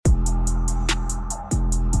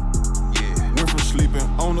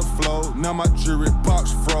on the floor. Now my jewelry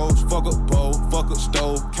box froze. Fuck a bowl, fuck a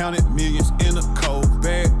stove. Counted millions in a cold.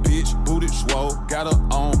 Bad bitch, booted swole. Got her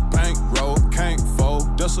on bankroll. Can't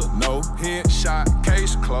fold, that's a no. Headshot,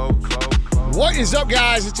 case closed. What is up,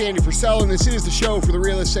 guys? It's Andy Frisell, and this is the show for the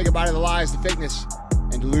realists. Say goodbye to the lies, the fakeness,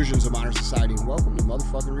 and delusions of modern society. And welcome to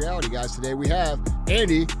motherfucking reality, guys. Today we have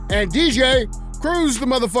Andy and DJ. Cruise the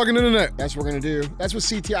motherfucking internet. That's what we're going to do. That's what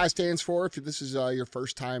CTI stands for. If this is your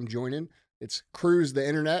first time joining, it's Cruise the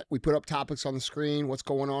Internet. We put up topics on the screen, what's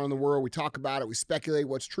going on in the world. We talk about it. We speculate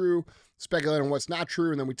what's true, speculate on what's not true,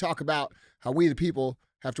 and then we talk about how we, the people,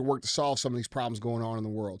 have to work to solve some of these problems going on in the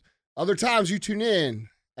world. Other times you tune in,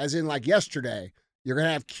 as in like yesterday, you're going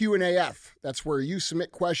to have Q&AF. That's where you submit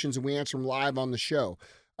questions and we answer them live on the show.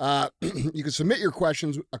 You can submit your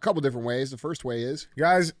questions a couple different ways. The first way is,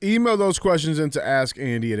 guys, email those questions into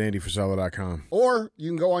askandy@andyfrisella.com. Or you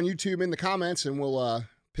can go on YouTube in the comments and we'll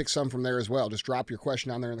pick some from there as well. Just drop your question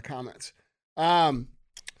down there in the comments.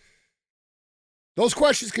 Those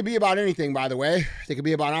questions could be about anything, by the way. They could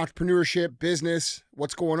be about entrepreneurship, business,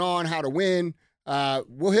 what's going on, how to win.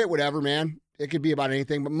 We'll hit whatever, man. It could be about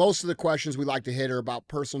anything, but most of the questions we like to hit are about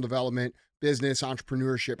personal development, business,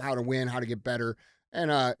 entrepreneurship, how to win, how to get better, and,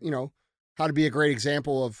 how to be a great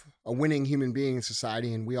example of a winning human being in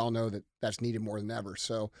society. And we all know that that's needed more than ever.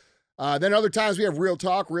 So then other times we have Real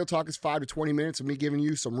Talk. Real Talk is 5 to 20 minutes of me giving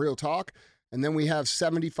you some real talk. And then we have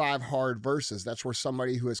 75 Hard Verses. That's where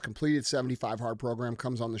somebody who has completed 75 Hard program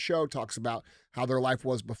comes on the show, talks about how their life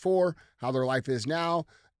was before, how their life is now,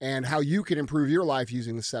 and how you can improve your life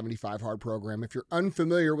using the 75 Hard program. If you're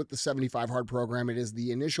unfamiliar with the 75 Hard program, it is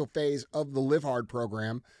the initial phase of the Live Hard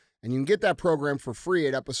program, and you can get that program for free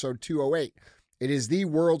at episode 208. It is the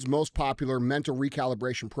world's most popular mental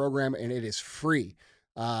recalibration program, and it is free.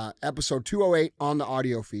 Episode 208 on the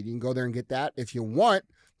audio feed. You can go there and get that. If you want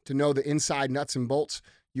to know the inside nuts and bolts,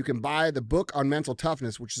 you can buy the book on mental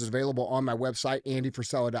toughness, which is available on my website,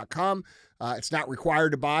 andyfrisella.com. It's not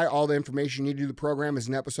required to buy. All the information you need to do the program is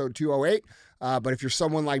in episode 208. But if you're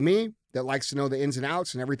someone like me that likes to know the ins and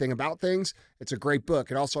outs and everything about things, it's a great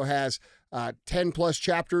book. It also has 10 plus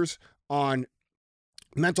chapters on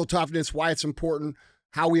mental toughness, why it's important,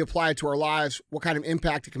 how we apply it to our lives, what kind of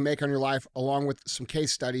impact it can make on your life, along with some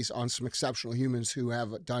case studies on some exceptional humans who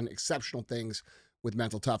have done exceptional things with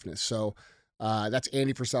mental toughness. So that's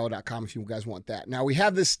andyfrisella.com if you guys want that. Now, we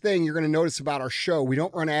have this thing you're going to notice about our show. We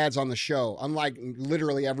don't run ads on the show. Unlike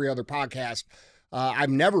literally every other podcast, I've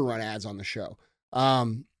never run ads on the show. I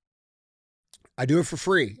do it for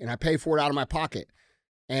free, and I pay for it out of my pocket.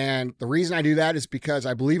 And the reason I do that is because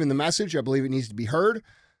I believe in the message. I believe it needs to be heard.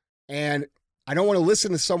 And I don't want to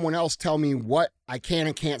listen to someone else tell me what I can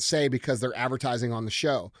and can't say because they're advertising on the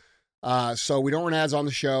show. So we don't run ads on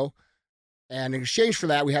the show. And in exchange for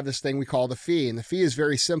that, we have this thing we call the fee. And the fee is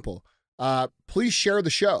very simple. Please share the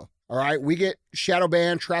show. All right. We get shadow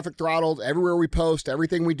banned, traffic throttled everywhere we post,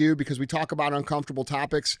 everything we do, because we talk about uncomfortable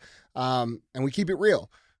topics and we keep it real.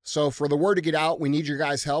 So for the word to get out, we need your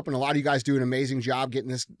guys' help. And a lot of you guys do an amazing job getting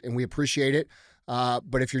this, and we appreciate it.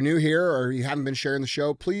 But if you're new here or you haven't been sharing the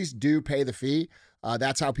show, please do pay the fee.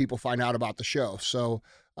 That's how people find out about the show. So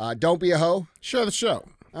don't be a hoe. Share the show.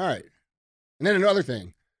 All right. And then another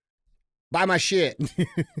thing. Buy my shit.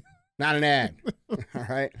 Not an ad. All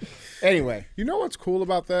right. Anyway. You know what's cool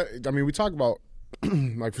about that? I mean, we talk about,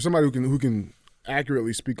 like, for somebody who can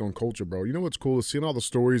accurately speak on culture, bro, you know what's cool is seeing all the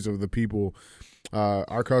stories of the people,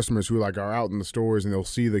 our customers who, like, are out in the stores and they'll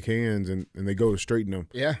see the cans and they go to straighten them.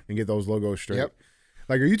 Yeah. And get those logos straight. Yep.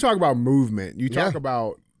 Like, you talk about movement. You talk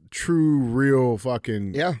about true, real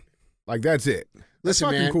fucking. Yeah. Like, that's it. Listen,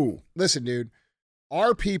 that's fucking cool. Listen, dude.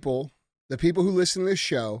 Our people, the people who listen to this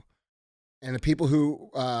show, and the people who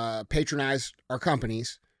patronize our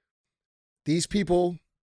companies, these people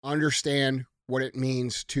understand what it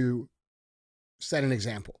means to set an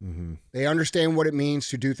example. Mm-hmm. They understand what it means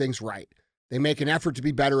to do things right. They make an effort to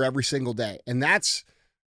be better every single day. And that's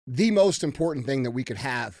the most important thing that we could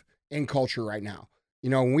have in culture right now. You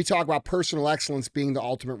know, when we talk about personal excellence being the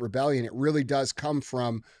ultimate rebellion, it really does come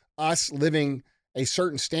from us living a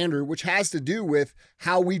certain standard, which has to do with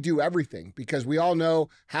how we do everything, because we all know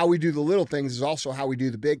how we do the little things is also how we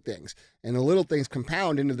do the big things. And the little things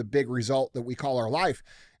compound into the big result that we call our life.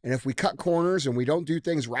 And if we cut corners and we don't do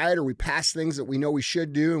things right, or we pass things that we know we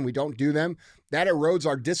should do and we don't do them, that erodes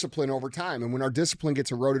our discipline over time. And when our discipline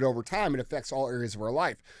gets eroded over time, it affects all areas of our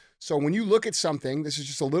life. So when you look at something, this is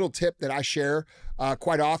just a little tip that I share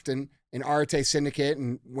quite often in Arete Syndicate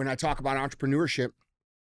and when I talk about entrepreneurship.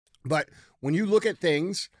 But when you look at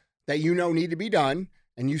things that you know need to be done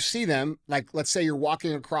and you see them, like let's say you're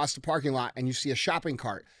walking across the parking lot and you see a shopping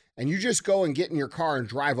cart and you just go and get in your car and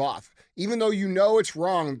drive off, even though you know it's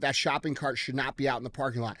wrong, that shopping cart should not be out in the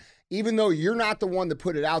parking lot, even though you're not the one that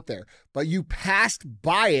put it out there, but you passed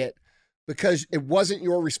by it because it wasn't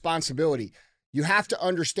your responsibility. You have to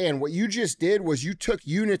understand what you just did was you took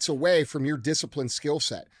units away from your discipline skill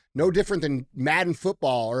set. No different than Madden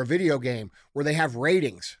football or a video game where they have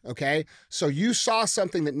ratings, okay? So you saw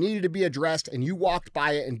something that needed to be addressed and you walked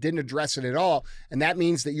by it and didn't address it at all, and that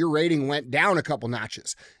means that your rating went down a couple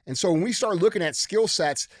notches. And so when we start looking at skill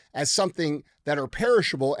sets as something that are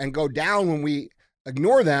perishable and go down when we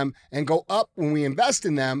ignore them and go up when we invest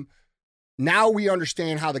in them, now we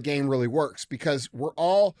understand how the game really works, because we're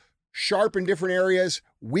all sharp in different areas,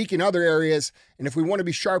 weak in other areas. And if we want to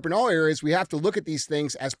be sharp in all areas, we have to look at these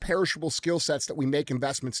things as perishable skill sets that we make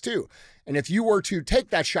investments to. And if you were to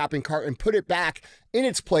take that shopping cart and put it back in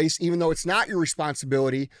its place, even though it's not your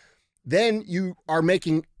responsibility, then you are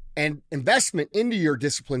making an investment into your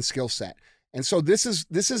discipline skill set. And so this is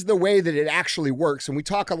the way that it actually works. And we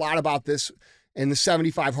talk a lot about this in the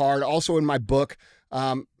 75 Hard, also in my book.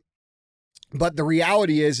 But the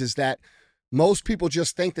reality is that most people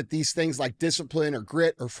just think that these things like discipline or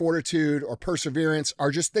grit or fortitude or perseverance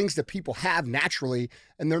are just things that people have naturally,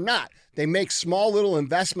 and they're not. They make small little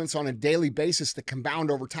investments on a daily basis that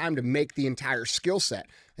compound over time to make the entire skill set.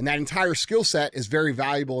 And that entire skill set is very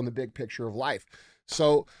valuable in the big picture of life.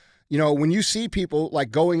 So, you know, when you see people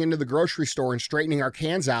like going into the grocery store and straightening our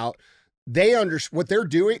cans out, they understand what they're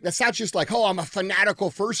doing. That's not just like, oh, I'm a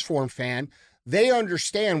fanatical First Form fan. They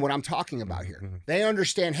understand what I'm talking about here. They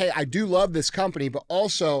understand, hey, I do love this company, but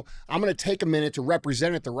also I'm going to take a minute to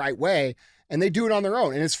represent it the right way. And they do it on their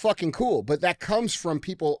own. And it's fucking cool. But that comes from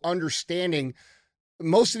people understanding.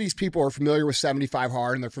 Most of these people are familiar with 75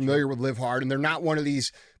 Hard and they're familiar with Live Hard. And they're not one of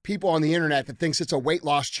these people on the internet that thinks it's a weight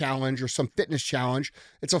loss challenge or some fitness challenge.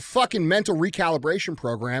 It's a fucking mental recalibration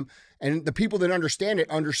program. And the people that understand it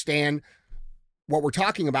understand what we're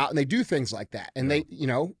talking about. And they do things like that. And they, you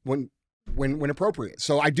know, when appropriate.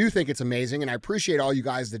 So I do think it's amazing, and I appreciate all you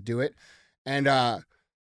guys that do it. And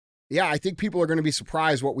yeah, I think people are going to be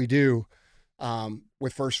surprised what we do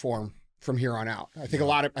with First Form from here on out. I think a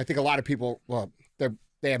lot of people, well,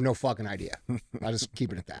 they have no fucking idea. I'll just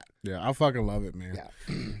keep it at that. Yeah, I fucking love it, man. Yeah.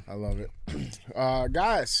 I love it.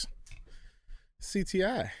 Guys,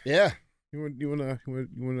 CTI. Yeah. You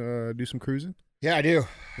wanna do some cruising? Yeah, I do.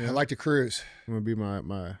 Yeah. I like to cruise. You wanna be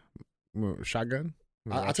my shotgun?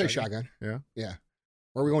 I'll take shotgun. Yeah. Yeah.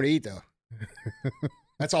 Where are we going to eat though?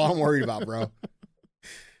 That's all I'm worried about, bro.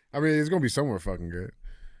 I mean, it's gonna be somewhere fucking good.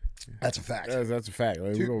 That's a fact. That's a fact.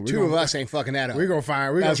 Like, two of us ain't fucking that up. We're gonna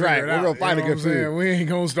find. That's right. We're gonna find a good food. We ain't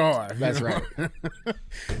gonna starve. That's right.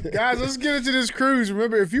 Guys, let's get into this cruise.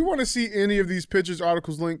 Remember, if you want to see any of these pictures,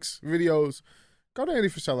 articles, links, videos, go to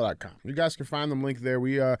andyforseller.com. You guys can find them linked there.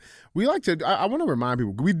 We like to. I want to remind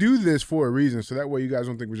people we do this for a reason, so that way you guys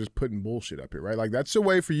don't think we're just putting bullshit up here, right? Like that's a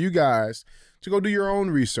way for you guys to go do your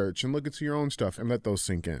own research and look into your own stuff and let those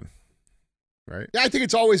sink in. Right. Yeah, I think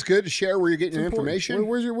it's always good to share where you're getting your information.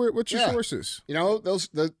 What's your sources? You know,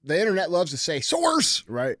 the internet loves to say source.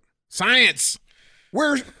 Right. Science.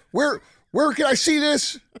 Where can I see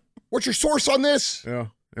this? What's your source on this? Yeah.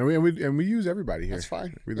 And we use everybody here. That's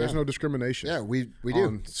fine. There's no discrimination. Yeah, we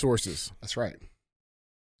do. Sources. That's right.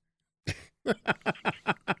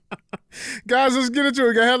 Guys, let's get into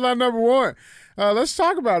it. Got headline number one. Let's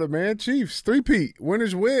talk about it, man. Chiefs, 3-peat.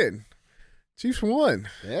 Winners win. Chiefs won.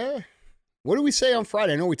 Yeah. What did we say on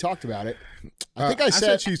Friday? I know we talked about it. I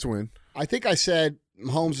said Chiefs win. I think I said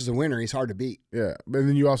Mahomes is a winner. He's hard to beat. Yeah. But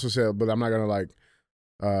then you also said, but I'm not going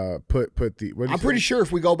to put the. I'm pretty sure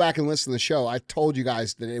if we go back and listen to the show, I told you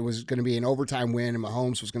guys that it was going to be an overtime win and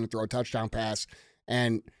Mahomes was going to throw a touchdown pass,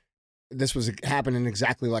 and this was happening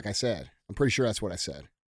exactly like I said. I'm pretty sure that's what I said.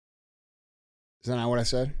 Is that not what I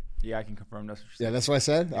said? Yeah, I can confirm that's what you said. Yeah, that's what I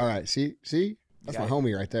said. All right, see, that's my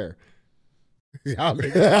homie right there. No,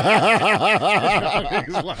 man,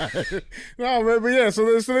 but yeah,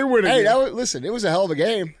 so they win. Hey, listen, it was a hell of a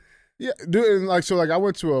game. Yeah, dude, and I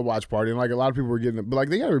went to a watch party and a lot of people were getting it, but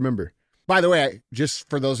they got to remember. By the way, just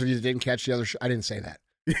for those of you that didn't catch the other show, I didn't say that.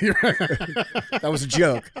 That was a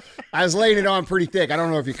joke. I was laying it on pretty thick. I don't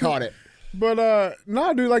know if you caught it. But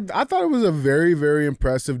no, dude, I thought it was a very, very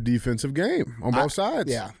impressive defensive game on both sides.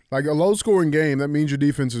 Yeah. Like a low scoring game, that means your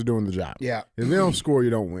defense is doing the job. Yeah. If they don't score, you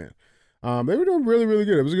don't win. They were doing really, really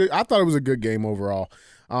good. It was good. I thought it was a good game overall.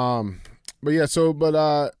 Yeah,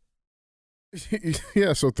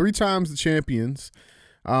 so 3 times the champions.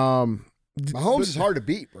 Mahomes is hard to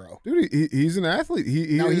beat, bro. Dude, he's an athlete.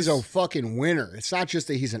 He's a fucking winner. It's not just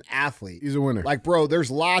that he's an athlete. He's a winner. Like, bro,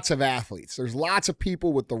 there's lots of athletes. There's lots of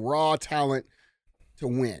people with the raw talent to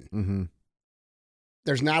win. Mm-hmm.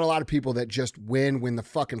 There's not a lot of people that just win when the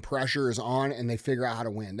fucking pressure is on and they figure out how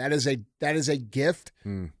to win. That is a gift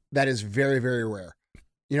that is very, very rare.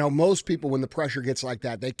 You know, most people, when the pressure gets like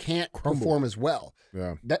that, they can't perform as well.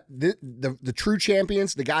 Yeah. The true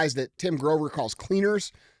champions, the guys that Tim Grover calls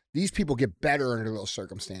cleaners, these people get better under those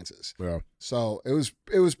circumstances. Yeah. So it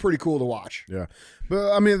was pretty cool to watch. Yeah.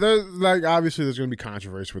 But I mean, there's obviously there's going to be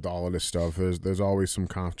controversy with all of this stuff. There's always some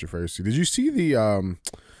controversy. Did you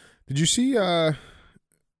see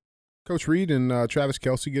Coach Reid and Travis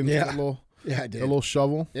Kelce getting a little I did. a little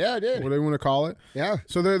shovel? Yeah, I did. What do you want to call it? Yeah.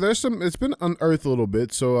 So there's some. It's been unearthed a little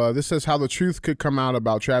bit. So this says how the truth could come out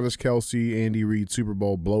about Travis Kelce, Andy Reid Super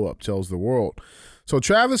Bowl blow up tells the world. So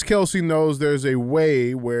Travis Kelce knows there's a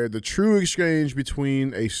way where the true exchange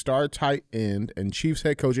between a star tight end and Chiefs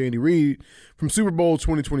head coach Andy Reid from Super Bowl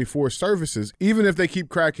 2024 surfaces, even if they keep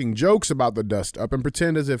cracking jokes about the dust up and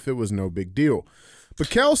pretend as if it was no big deal. But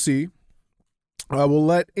Kelce will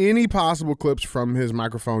let any possible clips from his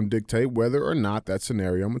microphone dictate whether or not that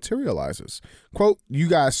scenario materializes. Quote, "You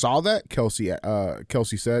guys saw that,"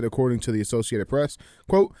 Kelce said, according to the Associated Press.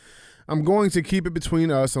 Quote, "I'm going to keep it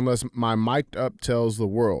between us unless my mic'd up tells the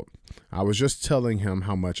world. I was just telling him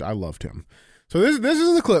how much I loved him." So this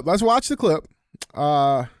is the clip. Let's watch the clip.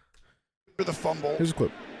 For the fumble. Here's a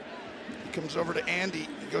clip. He comes over to Andy.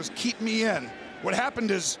 He goes, "Keep me in." What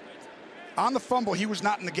happened is, on the fumble, he was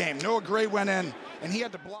not in the game. Noah Gray went in, and he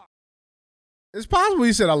had to block. It's possible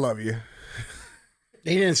he said, "I love you."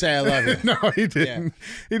 He didn't say I love you. No, he didn't. Yeah.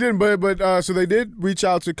 He didn't. But so they did reach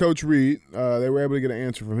out to Coach Reid. They were able to get an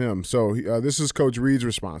answer from him. So this is Coach Reid's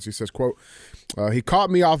response. He says, quote, "He caught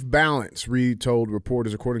me off balance," Reid told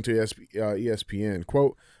reporters, according to ESPN.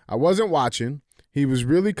 Quote, "I wasn't watching. He was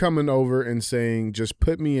really coming over and saying, 'Just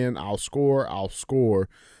put me in. I'll score. I'll score.'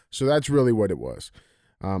 So that's really what it was.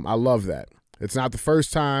 I love that. It's not the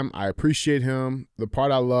first time. I appreciate him. The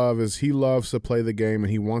part I love is he loves to play the game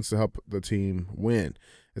and he wants to help the team win.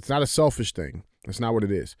 It's not a selfish thing. That's not what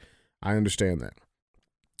it is. I understand that."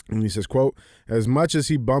 And he says, quote, "As much as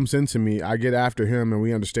he bumps into me, I get after him and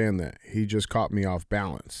we understand that. He just caught me off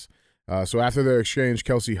balance." So after their exchange,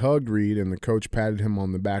 Kelce hugged Reid and the coach patted him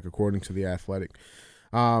on the back, according to The Athletic.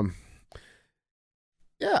 Yeah,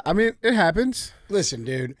 I mean, it happens. Listen,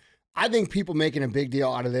 dude. I think people making a big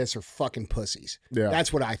deal out of this are fucking pussies. Yeah.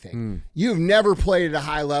 That's what I think. You've never played at a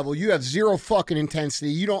high level. You have zero fucking intensity.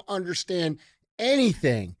 You don't understand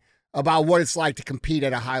anything about what it's like to compete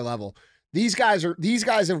at a high level. These guys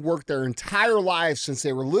have worked their entire lives since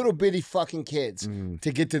they were little bitty fucking kids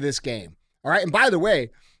to get to this game. All right. And by the way,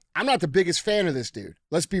 I'm not the biggest fan of this dude.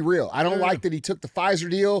 Let's be real. I don't like that he took the Pfizer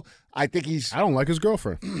deal. I don't like his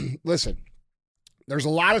girlfriend. Listen, there's a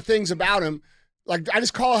lot of things about him. Like, I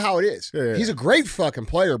just call it how it is. Yeah. He's a great fucking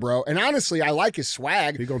player, bro. And honestly, I like his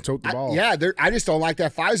swag. He gonna tote the ball. I just don't like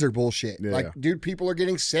that Pfizer bullshit. Yeah. Like, dude, people are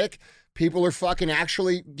getting sick. People are fucking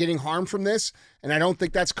actually getting harmed from this. And I don't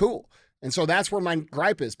think that's cool. And so that's where my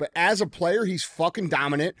gripe is. But as a player, he's fucking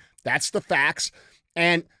dominant. That's the facts.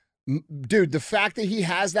 And, dude, the fact that he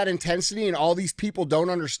has that intensity and all these people don't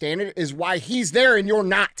understand it is why he's there and you're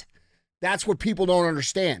not. That's what people don't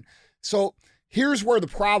understand. So here's where the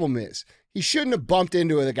problem is. He shouldn't have bumped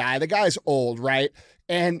into the guy. The guy's old, right?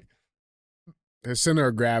 And his center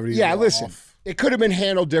of gravity. Yeah, listen, it could have been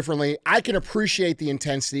handled differently. I can appreciate the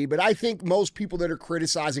intensity, but I think most people that are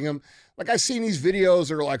criticizing him, like I've seen these videos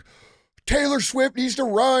that are like, Taylor Swift needs to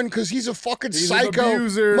run because he's a fucking psycho.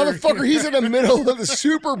 Motherfucker, he's in the middle of the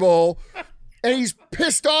Super Bowl and he's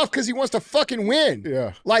pissed off because he wants to fucking win.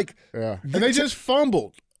 Yeah. And they just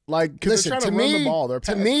fumbled. Like, because they're trying to run the ball.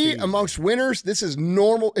 To me, amongst winners, this is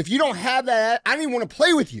normal. If you don't have that, I don't even want to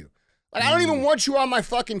play with you. Like, I don't even want you on my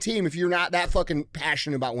fucking team if you're not that fucking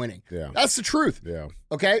passionate about winning. Yeah. That's the truth. Yeah.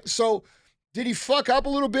 Okay? So, did he fuck up a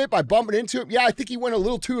little bit by bumping into him? Yeah, I think he went a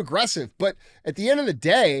little too aggressive. But at the end of the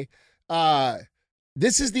day,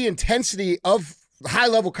 this is the intensity of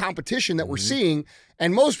high-level competition that we're seeing,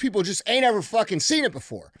 and most people just ain't ever fucking seen it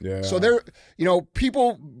before. Yeah. So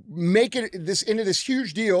people make it into this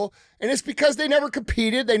huge deal, and it's because they never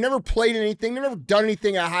competed, they never played anything, they never done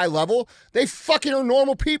anything at a high level. They fucking are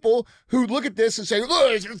normal people who look at this and say,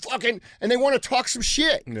 "Look, it's fucking," and they want to talk some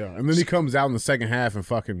shit. Yeah, and then he comes out in the second half and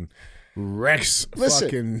fucking wrecks.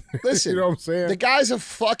 Listen, you know what I'm saying? The guy is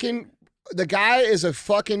a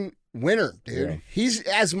fucking winner, dude. Yeah. He's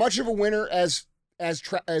as much of a winner as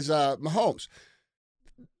Mahomes.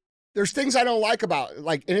 There's things I don't like about,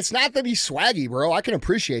 and it's not that he's swaggy, bro. I can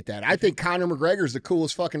appreciate that. I think Conor McGregor is the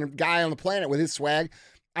coolest fucking guy on the planet with his swag.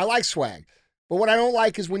 I like swag. But what I don't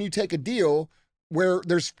like is when you take a deal where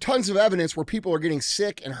there's tons of evidence where people are getting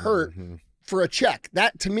sick and hurt, for a check.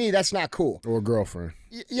 That, to me, that's not cool. Or a girlfriend.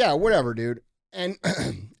 Yeah, whatever, dude. And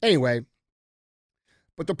anyway,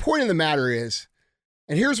 but the point of the matter is,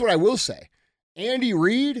 and here's what I will say, Andy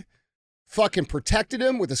Reid fucking protected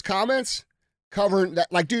him with his comments, covering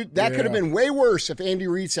that. Like, dude, that could have been way worse if Andy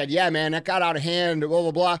Reid said, yeah, man, that got out of hand, blah,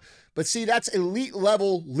 blah, blah. But see, that's elite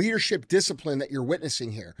level leadership discipline that you're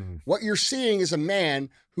witnessing here. What you're seeing is a man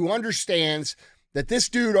who understands that this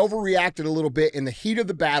dude overreacted a little bit in the heat of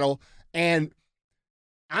the battle. And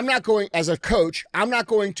I'm not going, as a coach, I'm not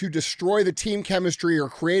going to destroy the team chemistry or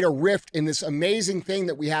create a rift in this amazing thing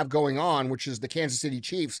that we have going on, which is the Kansas City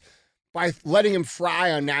Chiefs, by letting him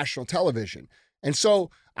fry on national television. And so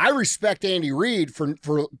I respect Andy Reid for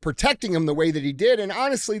protecting him the way that he did. And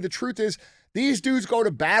honestly, the truth is, these dudes go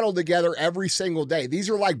to battle together every single day. These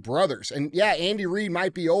are like brothers. And yeah, Andy Reid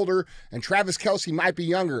might be older and Travis Kelce might be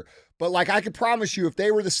younger. But like, I could promise you, if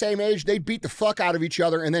they were the same age, they'd beat the fuck out of each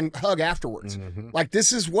other and then hug afterwards. Like,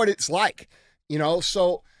 this is what it's like, you know?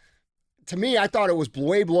 So to me, I thought it was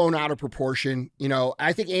way blown out of proportion. You know,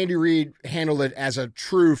 I think Andy Reid handled it as a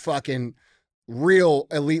true fucking real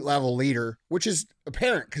elite level leader, which is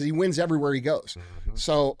apparent because he wins everywhere he goes.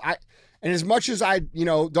 So and as much as I,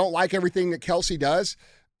 don't like everything that Kelce does,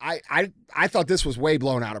 I thought this was way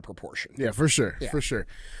blown out of proportion. Yeah, for sure, for sure.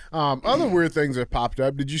 Other weird things that popped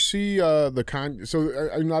up. Did you see So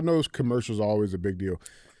I know commercials are always a big deal.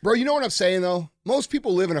 Bro, you know what I'm saying though? Most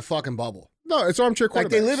people live in a fucking bubble. No, it's armchair quarterbacks. Like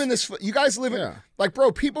they live in this. You guys live in like,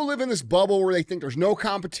 bro. People live in this bubble where they think there's no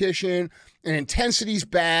competition and intensity's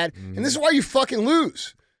bad, and this is why you fucking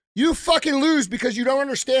lose. You fucking lose because you don't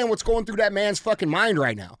understand what's going through that man's fucking mind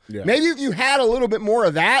right now. Yeah. Maybe if you had a little bit more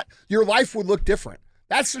of that, your life would look different.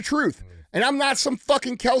 That's the truth. And I'm not some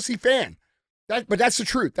fucking Kelce fan. But that's the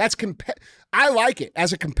truth. I like it.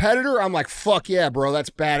 As a competitor, I'm like, fuck yeah, bro, that's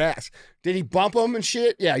badass. Did he bump him and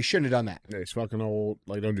shit? Yeah, he shouldn't have done that. Yeah, he's fucking old.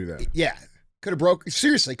 Like, don't do that. Yeah. Could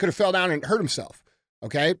have fell down and hurt himself.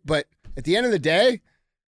 Okay? But at the end of the day,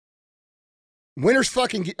 winners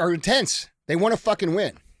fucking are intense. They want to fucking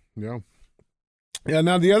win. Yeah. Yeah,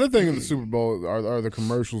 now the other thing in the Super Bowl are the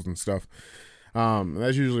commercials and stuff.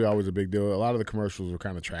 That's usually always a big deal. A lot of the commercials are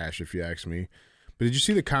kind of trash, if you ask me. But did you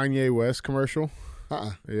see the Kanye West commercial?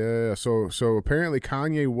 Yeah. So apparently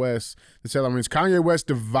Kanye West, Kanye West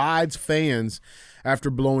divides fans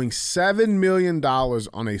after blowing $7 million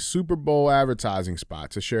on a Super Bowl advertising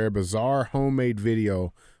spot to share a bizarre homemade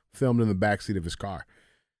video filmed in the backseat of his car.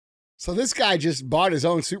 So this guy just bought his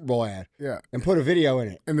own Super Bowl ad, and put a video in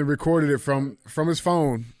it, and then recorded it from his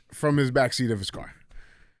phone from his backseat of his car.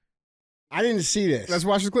 I didn't see this. Let's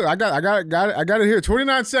watch this clip. I got it here.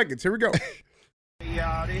 29 seconds. Here we go.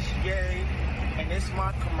 Y'all, this Ye, and this is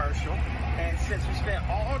my commercial. And since we spent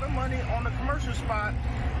all the money on the commercial spot,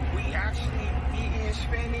 we actually didn't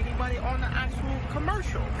spend any money on the actual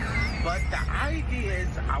commercial. But the idea is,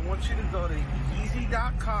 I want you to go to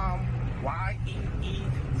Yeezy.com.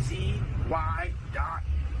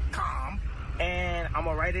 YEEZY.com, and I'm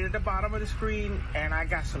gonna write it at the bottom of the screen, and I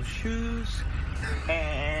got some shoes,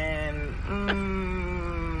 and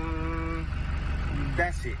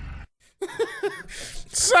that's it.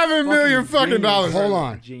 $7 million fucking dollars. Hold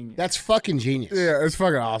on. Genius. That's fucking genius. Yeah, it's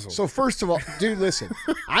fucking awesome. So first of all, dude, listen,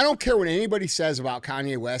 I don't care what anybody says about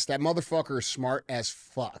Kanye West. That motherfucker is smart as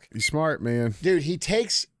fuck. He's smart, man. Dude, he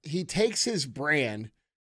takes his brand,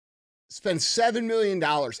 spends $7 million,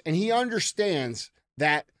 and he understands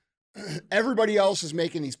that everybody else is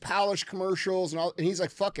making these polished commercials and he's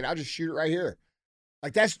like, fuck it, I'll just shoot it right here.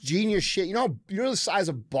 Like, that's genius shit. You know the size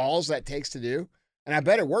of balls that takes to do? And I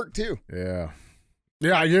bet it worked too. Yeah.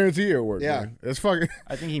 Yeah, I guarantee you it worked. Yeah. Man. It's fucking.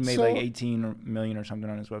 I think he made like 18 million or something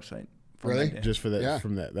on his website. Really? Just for that. Yeah.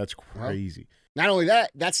 From that. That's crazy. Not only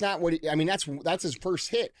that, that's not what that's his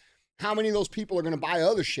first hit. How many of those people are going to buy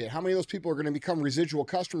other shit? How many of those people are going to become residual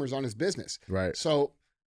customers on his business? Right. So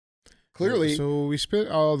clearly. So we spent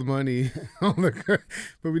all the money on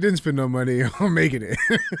but we didn't spend no money on making it.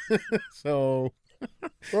 So,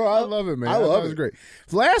 bro, I love it, man. I love it. It was great.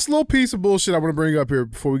 Last little piece of bullshit I want to bring up here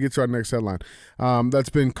before we get to our next headline, that's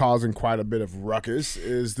been causing quite a bit of ruckus,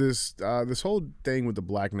 is this whole thing with the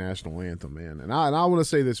Black National Anthem, man. And I want to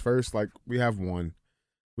say this first, like, we have one.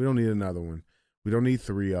 We don't need another one. We don't need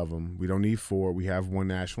 3 of them. We don't need 4. We have one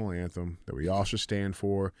national anthem that we all should stand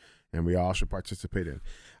for and we all should participate in.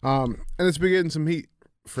 And it's been getting some heat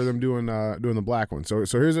for them doing the black one. So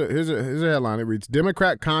here's a headline. It reads: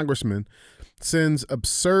 Democrat congressman sends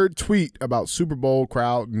absurd tweet about Super Bowl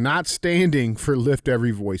crowd not standing for Lift Every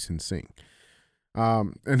Voice and Sing.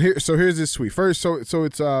 Here's this tweet. First, so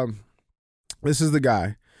it's this is the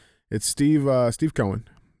guy. It's Steve Cohen.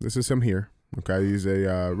 This is him here. Okay, he's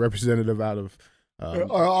a representative out of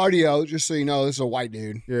audio. Just so you know, this is a white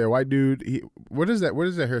dude. Yeah, white dude. What is that? What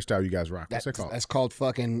is that hairstyle you guys rock? What's that called? That's called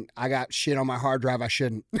fucking. I got shit on my hard drive I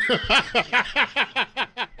shouldn't.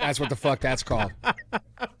 That's what the fuck that's called.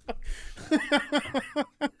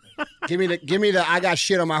 Give me the I got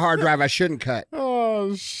shit on my hard drive I shouldn't cut.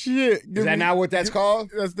 Oh shit! Is that not what that's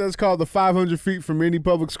called? That's called the 500 feet from any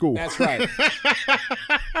public school. That's right.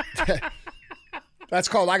 That's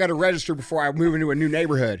called I got to register before I move into a new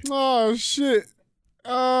neighborhood. Oh shit!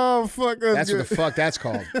 Oh fuck! That's what the fuck that's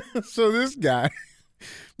called. So this guy,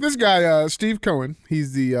 Steve Cohen,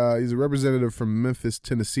 he's a representative from Memphis,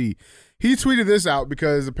 Tennessee. He tweeted this out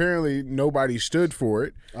because apparently nobody stood for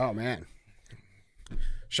it. Oh man.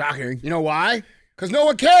 Shocking. You know why? Because no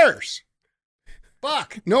one cares.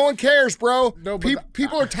 Fuck. No one cares, bro. No, but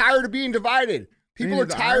people are tired of being divided. People are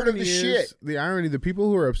tired of the shit. The irony, the people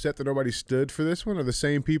who are upset that nobody stood for this one are the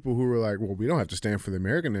same people who were like, well, we don't have to stand for the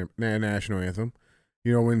American national anthem.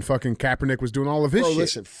 You know, when fucking Kaepernick was doing all of his shit.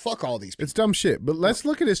 Listen, fuck all these people. It's dumb shit. But let's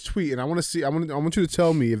look at his tweet, and I want you to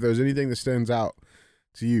tell me if there's anything that stands out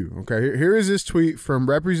to you. Okay, here is his tweet from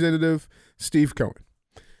Representative Steve Cohen.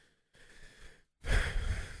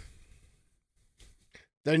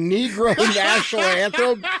 The Negro National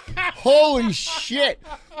Anthem? Holy shit.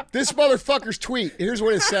 This motherfucker's tweet. Here's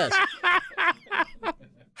what it says.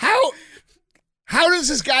 How does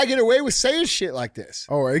this guy get away with saying shit like this?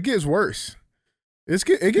 Oh, it gets worse. It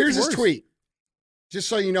gets Here's worse. His tweet. Just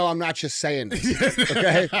so you know, I'm not just saying this.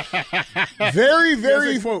 Okay? Very,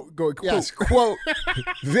 very... Quote. Yes, quote.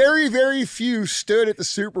 Very, very few stood at the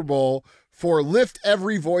Super Bowl for Lift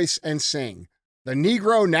Every Voice and Sing, the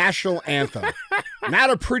Negro National Anthem.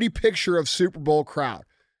 Not a pretty picture of Super Bowl crowd.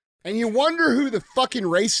 And you wonder who the fucking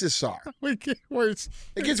racists are. It gets worse.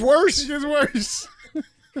 It gets worse? It gets worse.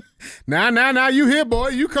 Now, you here, boy.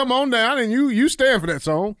 You come on down and you stand for that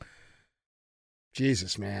song.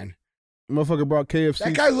 Jesus, man. Motherfucker brought KFC.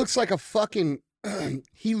 That guy looks like a fucking...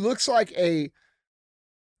 he looks like he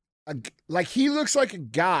looks like a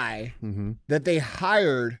guy that they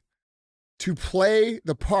hired to play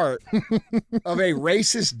the part of a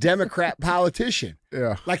racist Democrat politician.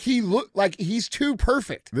 Yeah. Like he's too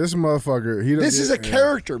perfect. This motherfucker, this is a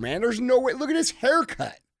character, man. There's no way. Look at his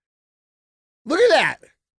haircut. Look at that.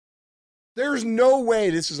 There's no way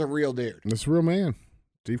this is a real dude. This real man.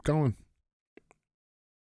 Steve Cohen.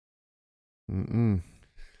 Can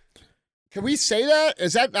we say that?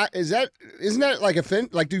 Isn't that like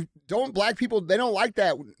offend? Like, don't black people, they don't like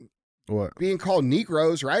that. What? Being called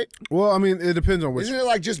Negroes, right? Well, I mean, it depends on which. Isn't it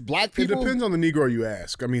like just black people? It depends on the Negro you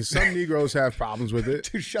ask. I mean, some Negroes have problems with it.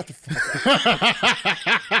 Dude, shut the fuck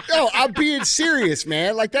up. No, I'm being serious,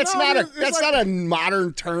 man. Like that's not a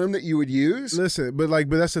modern term that you would use. Listen, but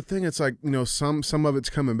that's the thing. It's like, you know, some of it's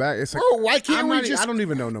coming back. It's like, bro, why can't we just? I don't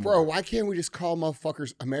even know no more. Bro, why can't we just call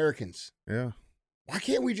motherfuckers Americans? Yeah. Why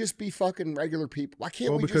can't we just be fucking regular people? Why can't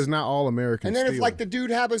we? Well, because not all Americans. And then steal. if like the dude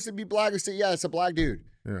happens to be black, it's a black dude.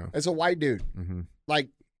 Yeah. It's a white dude. Mm-hmm. Like,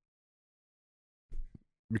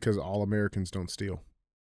 because all Americans don't steal.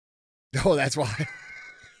 Oh, that's why.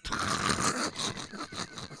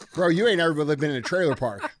 Bro, you ain't ever been in a trailer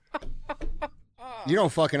park. You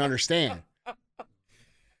don't fucking understand.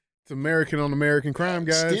 It's American on American crime,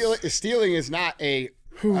 guys. Stealing is not a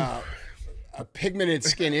pigmented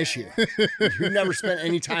skin issue. You've never spent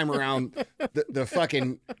any time around the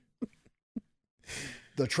fucking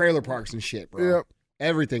the trailer parks and shit, bro. Yep.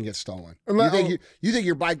 Everything gets stolen. You think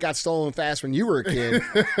your bike got stolen fast when you were a kid?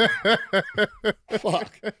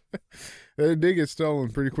 Fuck. It did get stolen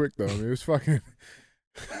pretty quick though. I mean, it was fucking.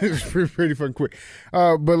 It was pretty fucking quick.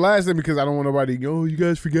 But last thing, because I don't want nobody to go, oh, you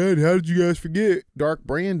guys forgot. How did you guys forget? Dark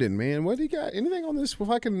Brandon, man. What do you got? Anything on this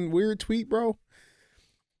fucking weird tweet, bro?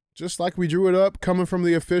 Just like we drew it up, coming from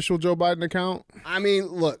the official Joe Biden account. I mean,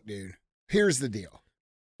 look, dude. Here's the deal.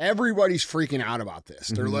 Everybody's freaking out about this.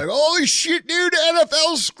 They're like, holy shit, dude,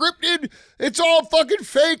 NFL's scripted. It's all fucking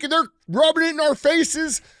fake, and they're rubbing it in our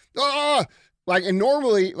faces. Like, and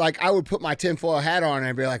normally, like, I would put my tinfoil hat on and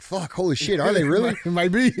I'd be like, fuck, holy shit, are they really? It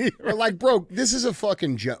might be. But like, bro, this is a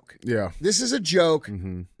fucking joke. Yeah. This is a joke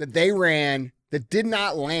that they ran that did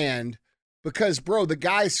not land because, bro, the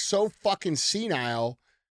guy's so fucking senile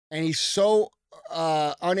and he's so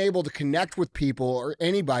unable to connect with people or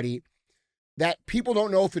anybody that people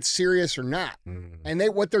don't know if it's serious or not. And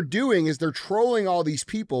what they're doing is they're trolling all these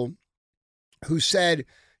people who said,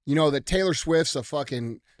 you know, that Taylor Swift's a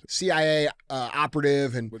fucking CIA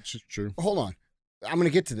operative. And which is true. Hold on. I'm going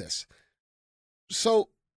to get to this. So,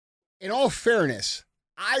 in all fairness,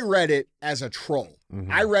 I read it as a troll.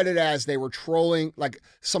 I read it as they were trolling, like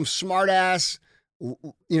some smart ass,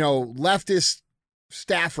 leftist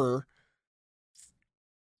staffer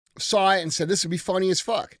saw it and said, this would be funny as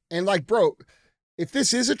fuck. And like, bro, if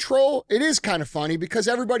this is a troll, it is kind of funny because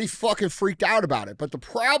everybody fucking freaked out about it. But the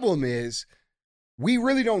problem is we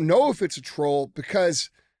really don't know if it's a troll because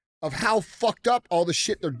of how fucked up all the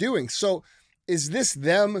shit they're doing. So is this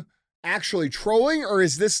them actually trolling, or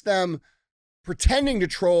is this them pretending to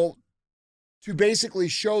troll to basically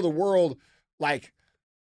show the world, like,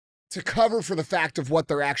 to cover for the fact of what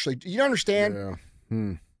they're actually, you understand?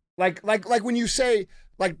 Yeah. Like when you say,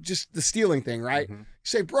 like, just the stealing thing, right? Mm-hmm. You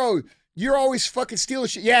say, bro, you're always fucking stealing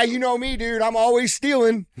shit. Yeah, you know me, dude. I'm always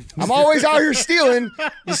stealing. I'm always out here stealing.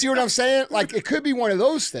 You see what I'm saying? Like, it could be one of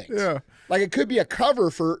those things. Yeah. Like, it could be a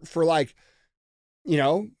cover for like,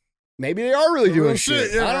 maybe they are really doing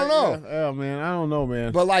shit. Yeah, I don't know. Yeah. Oh, man, I don't know,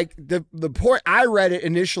 man. But, like, the point, I read it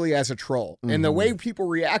initially as a troll. And the way people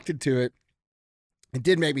reacted to it, it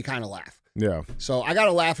did make me kind of laugh. Yeah. So I got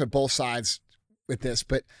to laugh at both sides with this.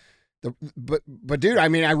 But dude, I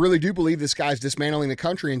mean, I really do believe this guy's dismantling the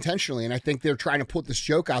country intentionally. And I think they're trying to put this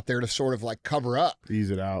joke out there to sort of, like, cover up. Ease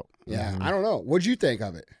it out. Yeah, I don't know. What'd you think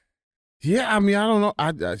of it? Yeah, I mean, I don't know.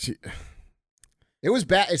 It was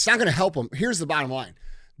bad. It's not going to help him. Here's the bottom line.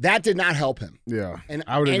 That did not help him. Yeah. In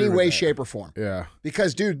I would any agree with way, that. shape, or form. Yeah.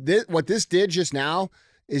 Because, dude, what this did just now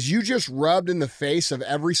is you just rubbed in the face of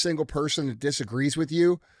every single person that disagrees with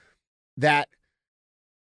you that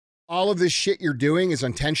all of this shit you're doing is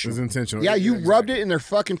intentional. It's intentional. Yeah, you Exactly. rubbed it in their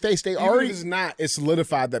fucking face. They Even already, if it's not, it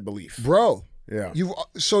solidified that belief. bro. Yeah. You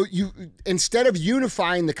instead of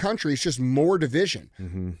unifying the country, it's just more division.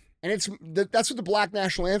 Mm-hmm. And that's what the Black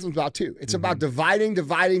National Anthem's about too. It's Mm-hmm. about dividing.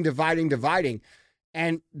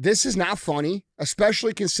 And this is not funny,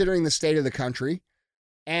 especially considering the state of the country.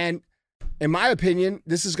 And in my opinion,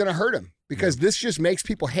 this is going to hurt him because this just makes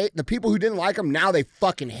people hate the people who didn't like him. Now they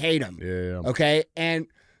fucking hate him. Yeah. Okay. And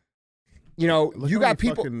Look you how got many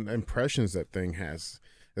people. fucking impressions that thing has.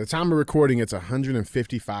 At the time of recording, it's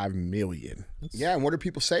 155 million. Yeah. And what are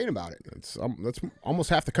people saying about it? That's almost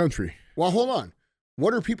half the country. Well, hold on.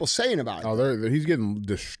 What are people saying about it? Oh, he's getting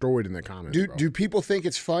destroyed in the comments. Do people think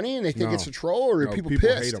it's funny and they think No. it's a troll, or are No, people people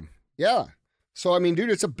pissed? hate him. Yeah. So, I mean, dude,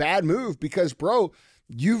 it's a bad move because, bro,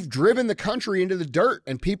 you've driven the country into the dirt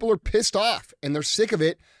and people are pissed off and they're sick of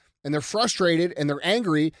it and they're frustrated and they're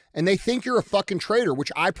angry and they think you're a fucking traitor,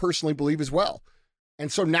 which I personally believe as well. And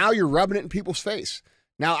so now you're rubbing it in people's face.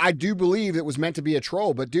 Now, I do believe it was meant to be a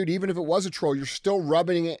troll, but dude, even if it was a troll, you're still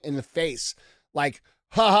rubbing it in the face. Like,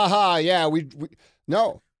 ha ha ha, yeah, we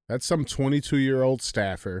no. That's some 22-year-old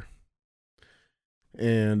staffer.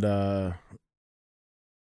 And,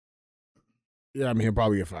 yeah, I mean, he'll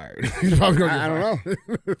probably get fired. He's probably gonna get I don't fired.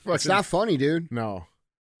 know. It's not funny, dude. No.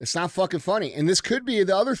 It's not fucking funny. And this could be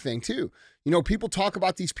the other thing, too. People talk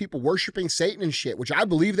about these people worshiping Satan and shit, which I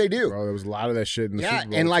believe they do. Bro, there was a lot of that shit in the Yeah, Super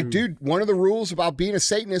Bowl, and like, too. dude, one of the rules about being a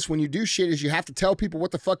Satanist when you do shit is you have to tell people what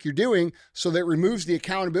the fuck you're doing so that it removes the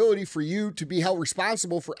accountability for you to be held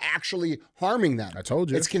responsible for actually harming them. I told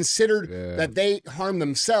you. It's considered that they harm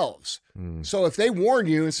themselves. So if they warn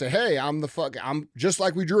you and say, hey, I'm just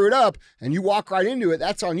like we drew it up, and you walk right into it,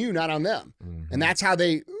 that's on you, not on them. And that's how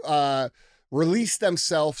they release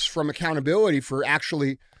themselves from accountability for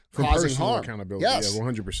actually From causing personal harm. accountability. Yes. Yeah,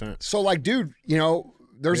 100%. So, like, dude,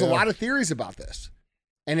 there's a lot of theories about this,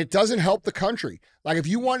 and it doesn't help the country. Like, if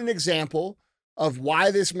you want an example of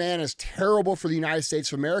why this man is terrible for the United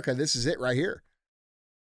States of America, this is it right here.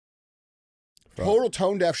 Fuck. Total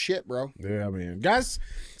tone deaf shit, bro. Yeah, man. Guys,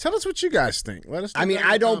 tell us what you guys think. Let us know. I mean, down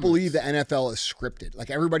in I the don't comments. believe the NFL is scripted. Like,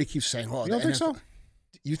 everybody keeps saying, oh, You don't the think NFL. so?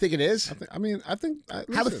 You think it is? I think.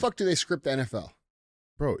 How the fuck do they script the NFL?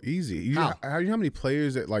 Bro, easy. You How? know how many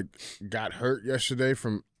players that like got hurt yesterday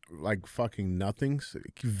from like fucking nothings?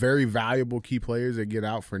 Very valuable key players that get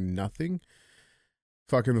out for nothing.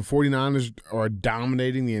 Fucking the 49ers are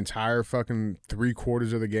dominating the entire fucking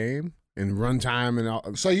 3/4 of the game in runtime and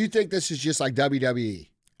all. So you think this is just like WWE?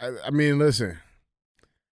 I mean, listen,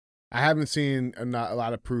 I haven't seen a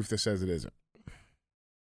lot of proof that says it isn't.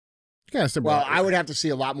 Well, I would have to see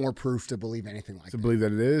a lot more proof to believe anything like to that. believe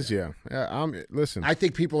that it is. Yeah. Listen. I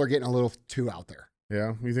think people are getting a little too out there.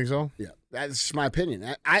 Yeah, you think so? Yeah, that's my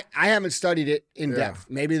opinion. I haven't studied it in depth.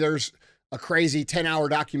 Maybe there's a crazy 10-hour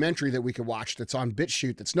documentary that we could watch that's on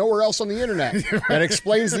BitChute that's nowhere else on the internet that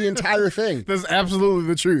explains the entire thing. That's absolutely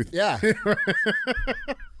the truth. Yeah.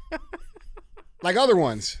 Like other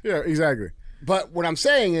ones. Yeah, exactly. But what I'm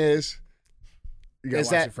saying is You gotta Is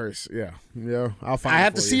watch that- it first. Yeah. I'll find. I it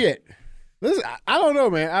have for to you. see it. Listen, I don't know,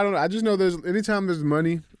 man. I don't know. I just know anytime there's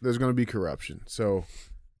money, there's going to be corruption. So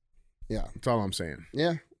Yeah. that's all I'm saying.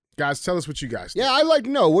 Yeah. Guys, tell us what you guys think. Yeah, I'd like to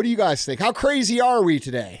know. What do you guys think? How crazy are we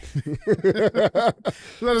today?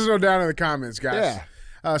 Let us know down in the comments, guys.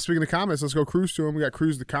 Yeah. Speaking of comments, let's go cruise to them. We got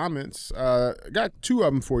cruise the comments. Got 2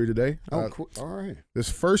 of them for you today. Cool. All right.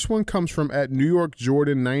 This first one comes from at New York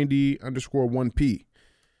Jordan 90_1P.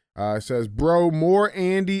 It says, bro, more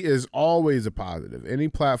Andy is always a positive. Any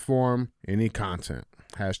platform, any content.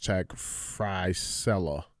 Hashtag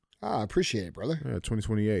Frysella. I appreciate it, brother. Yeah,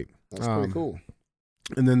 2028. That's pretty cool.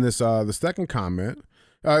 And then this, the second comment,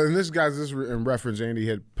 and this guy's this in reference Andy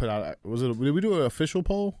had put out. Did we do an official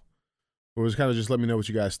poll? Or was it kind of just let me know what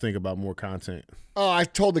you guys think about more content? Oh, I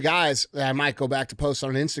told the guys that I might go back to post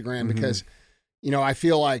on Instagram because, I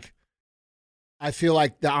feel like the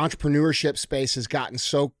entrepreneurship space has gotten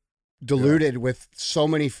so diluted with so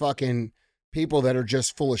many fucking people that are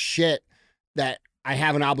just full of shit that I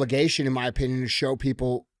have an obligation, in my opinion, to show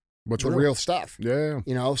people What's the real stuff. Yeah.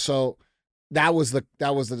 So that was the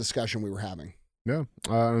discussion we were having. Yeah.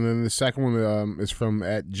 And then the second one is from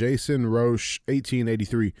at Jason Roche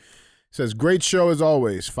 1883. Says, great show as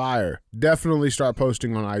always. Fire. Definitely start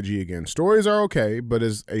posting on IG again. Stories are okay, but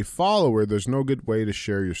as a follower, there's no good way to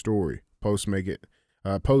share your story. Posts make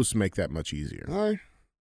that much easier. All right.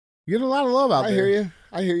 You get a lot of love out there.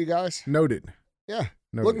 I hear you guys. Noted. Yeah.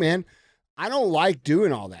 Noted. Look, man, I don't like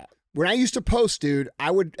doing all that. When I used to post, dude,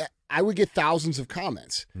 I would get thousands of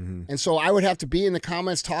comments. And so I would have to be in the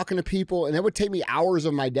comments talking to people, and it would take me hours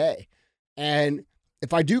of my day. And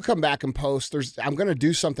if I do come back and post, I'm going to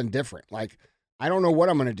do something different. Like, I don't know what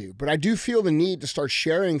I'm going to do, but I do feel the need to start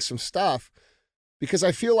sharing some stuff because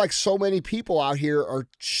I feel like so many people out here are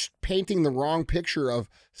painting the wrong picture of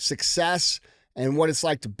success and what it's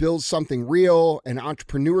like to build something real and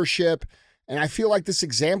entrepreneurship. And I feel like this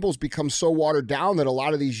example's become so watered down that a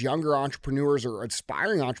lot of these younger entrepreneurs or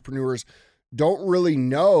aspiring entrepreneurs don't really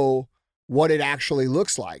know what it actually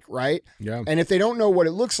looks like, right? Yeah. And if they don't know what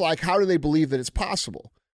it looks like, how do they believe that it's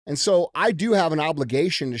possible? And so I do have an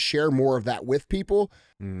obligation to share more of that with people.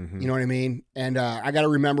 You know what I mean? And I got to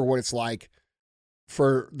remember what it's like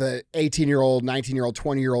for the 18-year-old, 19-year-old,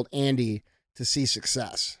 20-year-old Andy to see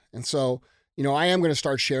success. And so, I am going to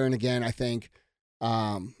start sharing again, I think.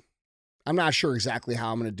 I'm not sure exactly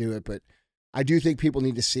how I'm going to do it, but I do think people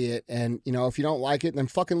need to see it. And, if you don't like it, then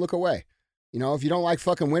fucking look away. If you don't like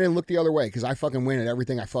fucking winning, look the other way, because I fucking win at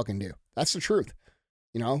everything I fucking do. That's the truth,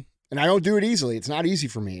 and I don't do it easily. It's not easy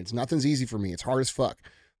for me. Nothing's easy for me. It's hard as fuck.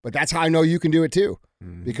 But that's how I know you can do it too,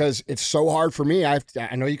 because it's so hard for me. I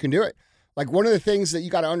know you can do it. Like, one of the things that you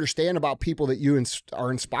got to understand about people that you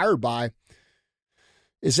are inspired by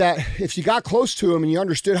is that if you got close to them and you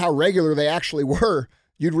understood how regular they actually were,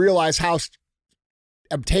 you'd realize how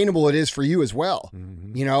obtainable it is for you as well.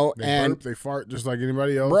 They burp, they fart just like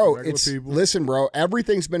anybody else. Bro, people. Listen, bro,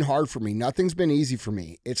 everything's been hard for me. Nothing's been easy for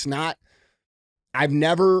me. I've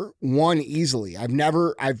never won easily. I'm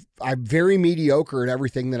very mediocre at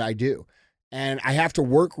everything that I do. And I have to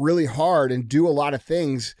work really hard and do a lot of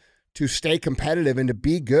things to stay competitive and to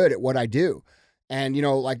be good at what I do. And,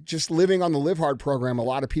 like, just living on the Live Hard program, a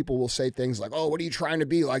lot of people will say things like, oh, what are you trying to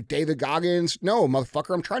be, like David Goggins? No,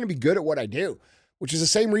 motherfucker, I'm trying to be good at what I do, which is the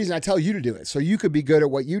same reason I tell you to do it, so you could be good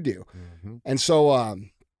at what you do. And so,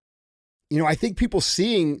 I think people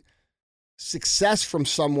seeing success from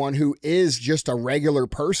someone who is just a regular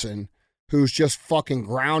person who's just fucking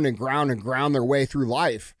ground their way through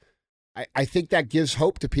life, I think that gives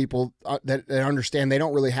hope to people that understand they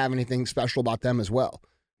don't really have anything special about them as well.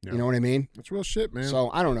 Yeah. You know what I mean? That's real shit, man. So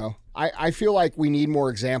I don't know. I feel like we need more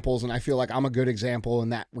examples, and I feel like I'm a good example in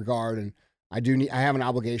that regard. And I have an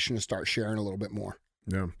obligation to start sharing a little bit more.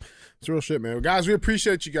 Yeah. It's real shit, man. Well, guys, we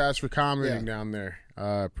appreciate you guys for commenting down there.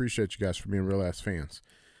 Appreciate you guys for being real ass fans.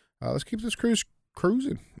 Let's keep this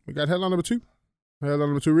cruising. We got headline number 2. Headline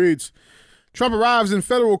number 2 reads, Trump arrives in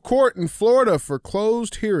federal court in Florida for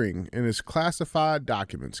closed hearing in his classified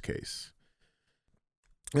documents case.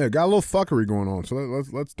 Yeah, got a little fuckery going on, so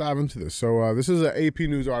let's dive into this. So this is an AP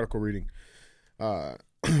News article reading.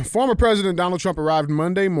 Former President Donald Trump arrived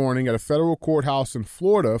Monday morning at a federal courthouse in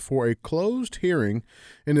Florida for a closed hearing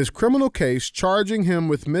in his criminal case charging him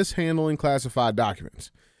with mishandling classified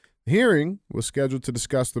documents. The hearing was scheduled to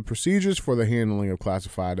discuss the procedures for the handling of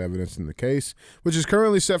classified evidence in the case, which is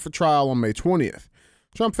currently set for trial on May 20th.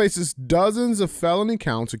 Trump faces dozens of felony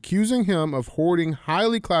counts accusing him of hoarding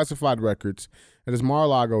highly classified records at his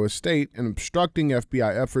Mar-a-Lago estate and obstructing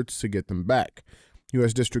FBI efforts to get them back.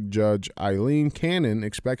 U.S. District Judge Eileen Cannon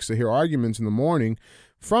expects to hear arguments in the morning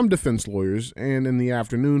from defense lawyers and in the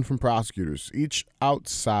afternoon from prosecutors, each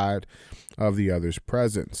outside of the other's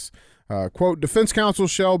presence. Quote, defense counsel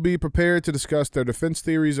shall be prepared to discuss their defense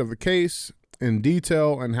theories of the case in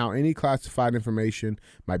detail and how any classified information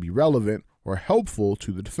might be relevant or helpful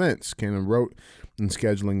to the defense, Cannon wrote in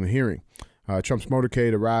scheduling the hearing. Trump's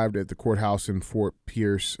motorcade arrived at the courthouse in Fort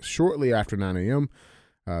Pierce shortly after 9 a.m.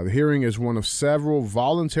 The hearing is one of several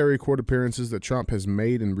voluntary court appearances that Trump has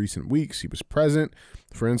made in recent weeks. He was present,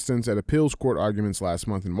 for instance, at appeals court arguments last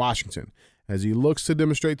month in Washington, as he looks to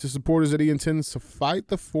demonstrate to supporters that he intends to fight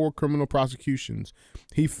the 4 criminal prosecutions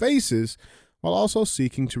he faces while also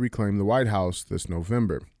seeking to reclaim the White House this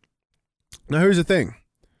November. Now, here's the thing.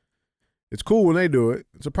 It's cool when they do it.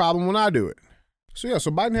 It's a problem when I do it. So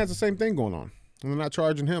Biden has the same thing going on, and they're not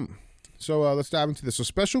charging him. So let's dive into this. So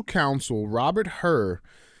special counsel Robert Hur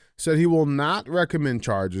said he will not recommend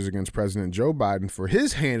charges against President Joe Biden for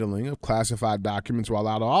his handling of classified documents while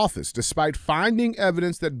out of office, despite finding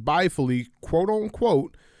evidence that Bifely,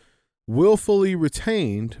 quote-unquote, willfully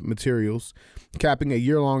retained materials capping a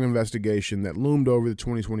year-long investigation that loomed over the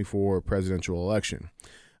 2024 presidential election.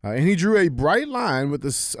 And he drew a bright line with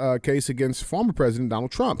this case against former President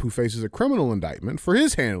Donald Trump, who faces a criminal indictment for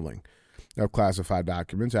his handling of classified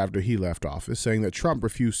documents after he left office, saying that Trump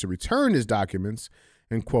refused to return his documents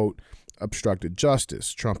and, quote, obstructed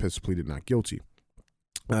justice. Trump has pleaded not guilty.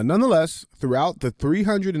 Nonetheless, throughout the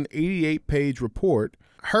 388-page report,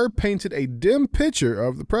 Hur painted a dim picture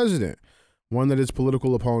of the president, one that his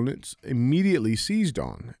political opponents immediately seized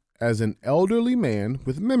on, as an elderly man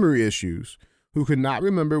with memory issues who could not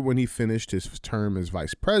remember when he finished his term as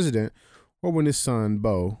vice president or when his son,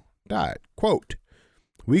 Beau, died. Quote,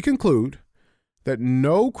 "We conclude that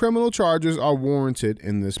no criminal charges are warranted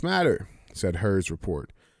in this matter," said Hur's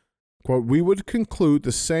report. Quote, "We would conclude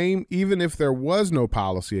the same even if there was no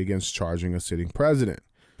policy against charging a sitting president.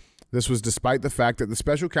 This was despite the fact that the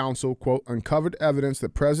special counsel, quote, uncovered evidence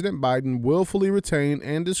that President Biden willfully retained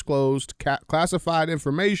and disclosed classified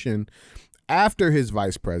information after his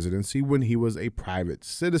vice presidency when he was a private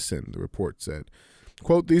citizen," the report said.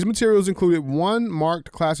 Quote, "These materials included 1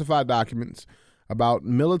 marked classified documents about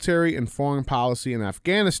military and foreign policy in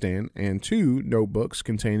Afghanistan and 2 notebooks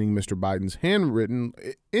containing Mr. Biden's handwritten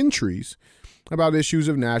entries about issues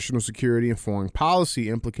of national security and foreign policy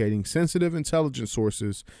implicating sensitive intelligence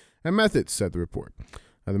sources and methods," said the report.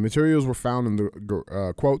 The materials were found in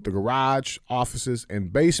the, quote, "the garage, offices,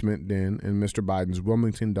 and basement den in Mr. Biden's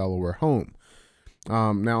Wilmington, Delaware home."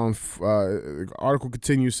 Now, the article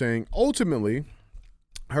continues saying, ultimately,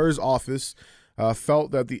 Hur's office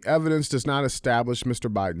felt that the evidence does not establish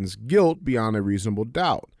Mr. Biden's guilt beyond a reasonable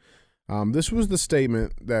doubt. This was the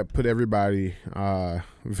statement that put everybody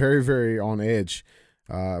very, very on edge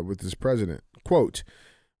with this president. Quote,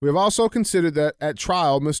 "We have also considered that at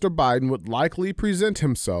trial, Mr. Biden would likely present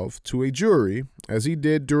himself to a jury, as he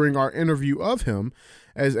did during our interview of him,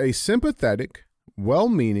 as a sympathetic,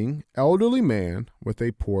 well-meaning, elderly man with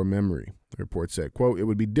a poor memory," the report said. Quote, "It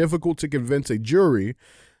would be difficult to convince a jury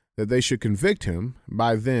that they should convict him,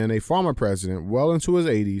 by then a former president well into his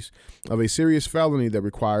 80s, of a serious felony that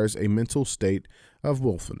requires a mental state of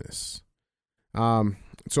willfulness."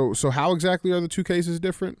 So how exactly are the 2 cases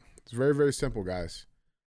different? It's very, very simple, guys.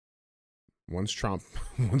 One's Trump,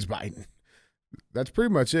 one's Biden. That's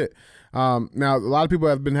pretty much it. Now, a lot of people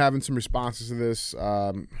have been having some responses to this.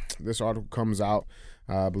 This article comes out,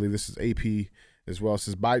 I believe this is AP as well. It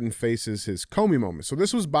says Biden faces his Comey moment. So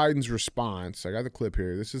this was Biden's response. I got the clip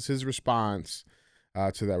here. This is his response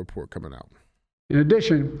to that report coming out. In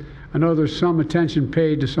addition, I know there's some attention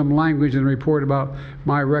paid to some language in the report about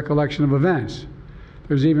my recollection of events.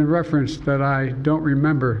 There's even reference that I don't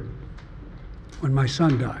remember when my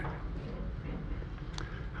son died.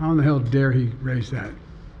 How in the hell dare he raise that?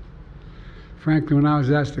 Frankly, when I was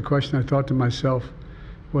asked the question, I thought to myself,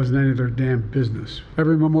 it wasn't any of their damn business.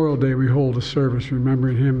 Every Memorial Day, we hold a service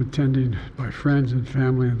remembering him, attended by friends and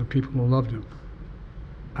family and the people who loved him.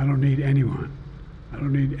 I don't need anyone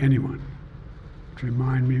to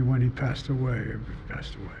remind me when he passed away or if he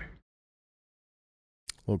passed away.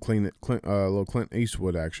 Little Clint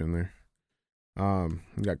Eastwood action there.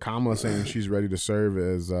 You got Kamala saying she's ready to serve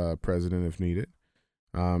as president if needed.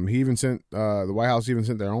 He even sent the White House even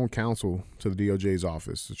sent their own counsel to the DOJ's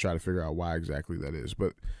office to try to figure out why exactly that is.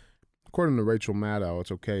 But according to Rachel Maddow,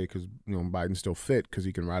 it's okay because Biden's still fit because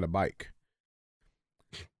he can ride a bike.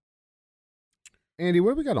 Andy,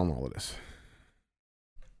 what do we got on all of this?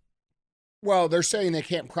 Well, they're saying they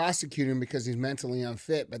can't prosecute him because he's mentally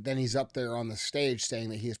unfit, but then he's up there on the stage saying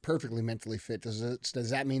that he is perfectly mentally fit. Does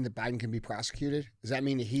that mean that Biden can be prosecuted? Does that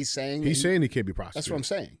mean that he's saying he can't be prosecuted? That's what I'm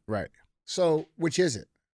saying. Right. So, which is it?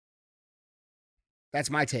 That's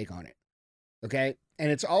my take on it. Okay?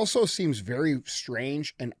 And it also seems very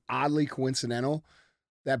strange and oddly coincidental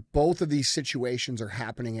that both of these situations are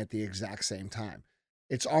happening at the exact same time.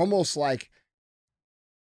 It's almost like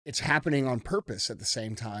it's happening on purpose at the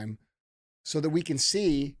same time so that we can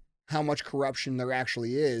see how much corruption there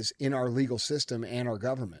actually is in our legal system and our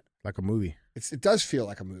government. Like a movie. It does feel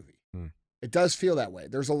like a movie. It does feel that way.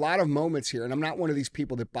 There's a lot of moments here, and I'm not one of these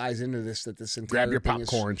people that buys into this, that this entire grab your thing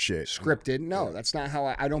popcorn is shit scripted. No, that's not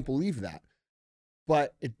how I don't believe that.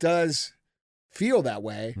 But it does feel that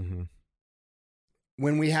way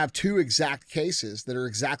when we have two exact cases that are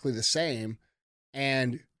exactly the same,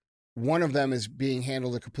 and one of them is being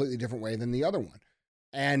handled a completely different way than the other one.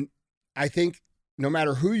 And I think no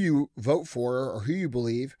matter who you vote for or who you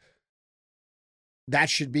believe, that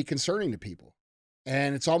should be concerning to people.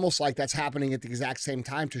 And it's almost like that's happening at the exact same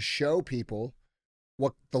time to show people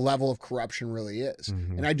what the level of corruption really is.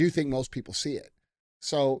 And I do think most people see it.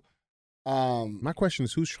 So, my question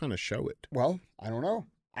is, who's trying to show it? Well, I don't know.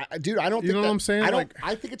 Dude, I don't think you know what I'm saying?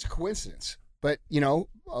 I think it's a coincidence, but you know,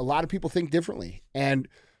 a lot of people think differently, and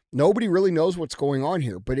nobody really knows what's going on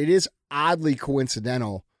here, but it is oddly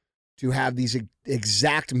coincidental to have these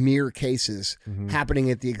exact mirror cases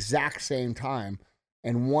happening at the exact same time.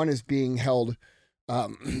 And one is being held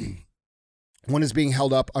up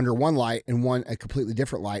under one light and one a completely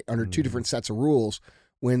different light under two different sets of rules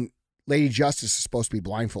when Lady Justice is supposed to be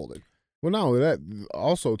blindfolded. Well, not only that,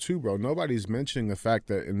 also too, bro, nobody's mentioning the fact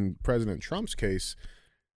that in President Trump's case,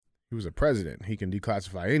 he was a president. He can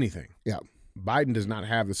declassify anything. Yeah. Biden does not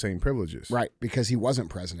have the same privileges. Right, because he wasn't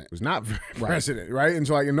president. He was not president, right? And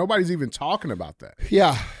so like, and nobody's even talking about that.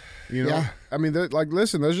 Yeah. You know, I mean, like,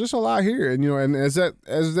 listen, there's just a lot here, and you know, and as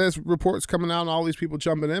this report's coming out, and all these people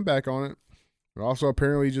jumping in back on it, and also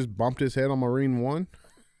apparently he just bumped his head on Marine One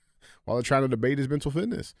while they're trying to debate his mental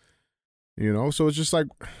fitness. You know, so it's just like,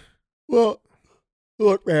 well,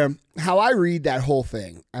 look, man, how I read that whole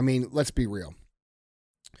thing. I mean, let's be real.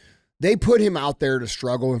 They put him out there to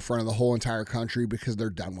struggle in front of the whole entire country because they're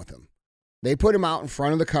done with him. They put him out in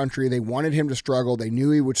front of the country. They wanted him to struggle. They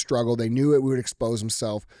knew he would struggle. They knew it would expose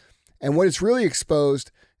himself. And what it's really exposed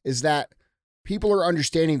is that people are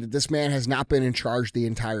understanding that this man has not been in charge the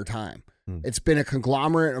entire time. It's been a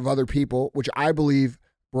conglomerate of other people, which I believe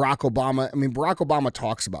Barack Obama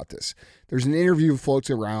talks about this. There's an interview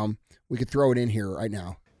floating around. We could throw it in here right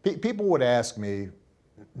now. People would ask me,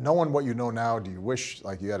 knowing what you know now, do you wish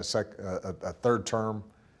like you had a third term?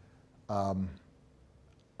 And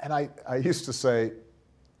I used to say,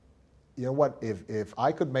 you know what, if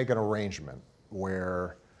I could make an arrangement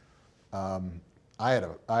where I had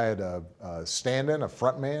a stand-in, a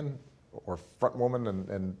front man or front woman,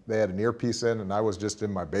 and they had an earpiece in, and I was just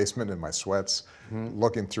in my basement in my sweats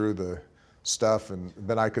looking through the stuff, and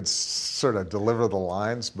then I could sort of deliver the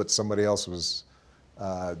lines, but somebody else was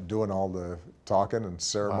doing all the talking and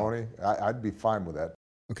ceremony. Wow. I'd be fine with that.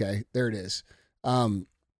 Okay, there it is.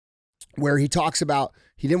 Where he talks about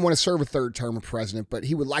he didn't want to serve a third term of president, but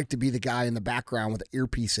he would like to be the guy in the background with the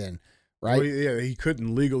earpiece in. Right? Well, yeah, he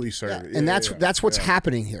couldn't legally serve it. And that's what's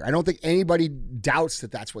happening here. I don't think anybody doubts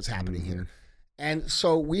that that's what's happening here. And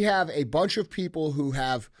so we have a bunch of people who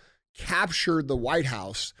have captured the White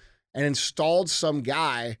House and installed some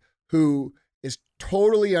guy who is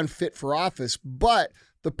totally unfit for office, but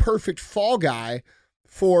the perfect fall guy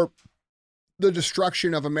for the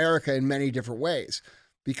destruction of America in many different ways.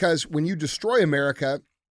 Because when you destroy America,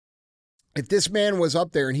 if this man was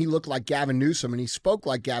up there and he looked like Gavin Newsom and he spoke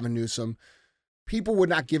like Gavin Newsom, people would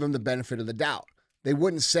not give him the benefit of the doubt. They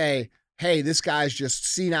wouldn't say, hey, this guy's just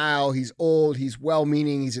senile, he's old, he's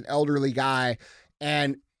well-meaning, he's an elderly guy.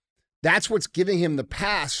 And that's what's giving him the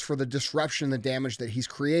pass for the disruption and the damage that he's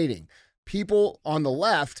creating. People on the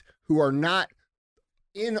left who are not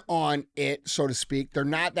in on it, so to speak, they're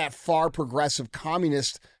not that far progressive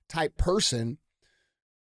communist type person.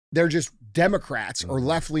 They're just Democrats or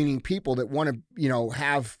left-leaning people that want to,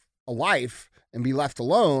 have a life and be left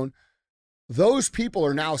alone. Those people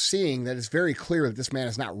are now seeing that it's very clear that this man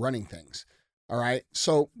is not running things. All right.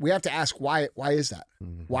 So we have to ask why is that?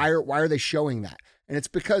 Why are they showing that? And it's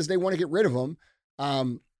because they want to get rid of him.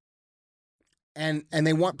 And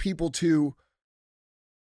they want people to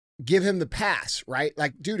give him the pass, right?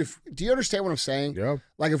 Like, dude, do you understand what I'm saying? Yeah.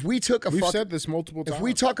 Like, if we took We've said this multiple times. If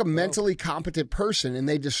we took a mentally competent person and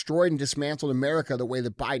they destroyed and dismantled America the way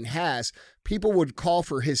that Biden has, people would call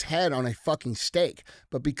for his head on a fucking stake.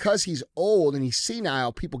 But because he's old and he's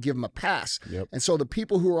senile, people give him a pass. Yep. And so the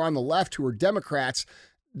people who are on the left, who are Democrats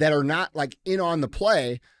that are not like in on the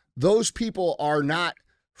play, those people are not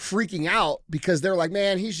freaking out because they're like,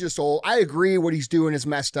 man, he's just old. I agree what he's doing is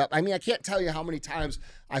messed up. I mean, I can't tell you how many times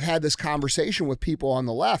I've had this conversation with people on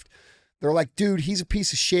the left. They're like, dude, he's a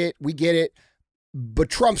piece of shit. We get it. But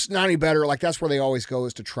Trump's not any better. Like, that's where they always go,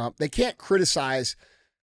 is to Trump. They can't criticize.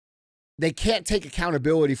 They can't take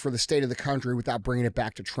accountability for the state of the country without bringing it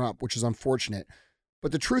back to Trump, which is unfortunate.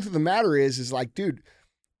 But the truth of the matter is like, dude,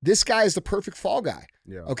 this guy is the perfect fall guy.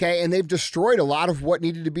 Yeah. Okay. And they've destroyed a lot of what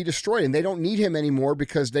needed to be destroyed. And they don't need him anymore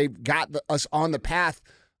because they've got us on the path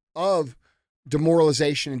of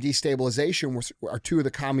demoralization and destabilization, which are two of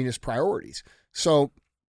the communist priorities. So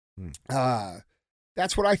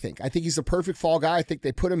that's what I think. I think he's the perfect fall guy. I think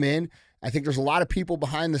they put him in. I think there's a lot of people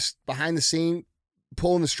behind the scene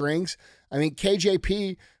pulling the strings. I mean,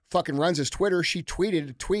 KJP fucking runs his Twitter. She tweeted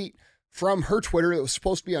a tweet from her Twitter that was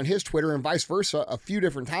supposed to be on his Twitter and vice versa a few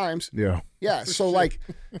different times. Yeah. Yeah. So like,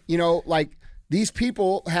 like these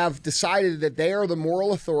people have decided that they are the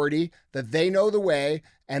moral authority, that they know the way,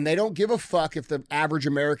 and they don't give a fuck if the average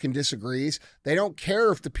American disagrees. They don't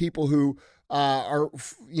care if the people who are,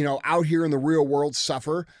 out here in the real world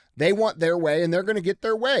suffer. They want their way, and they're going to get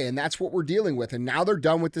their way. And that's what we're dealing with. And now they're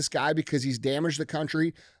done with this guy because he's damaged the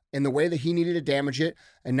country in the way that he needed to damage it.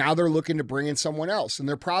 And now they're looking to bring in someone else. And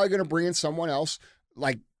they're probably going to bring in someone else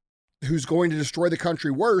like who's going to destroy the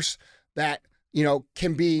country worse that,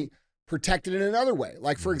 can be protected in another way.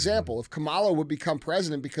 Like, for example, if Kamala would become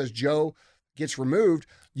president because Joe gets removed,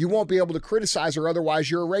 you won't be able to criticize her.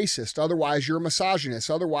 Otherwise, you're a racist. Otherwise, you're a misogynist.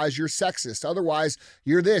 Otherwise, you're sexist. Otherwise,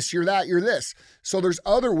 you're this, you're that, you're this. So there's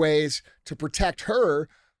other ways to protect her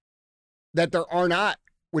that there are not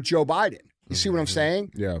with Joe Biden. You see what I'm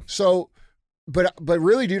saying? Yeah. So, but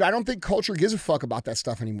really, dude, I don't think culture gives a fuck about that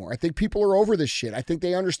stuff anymore. I think people are over this shit. I think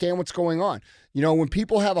they understand what's going on. When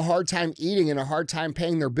people have a hard time eating and a hard time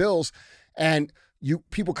paying their bills, and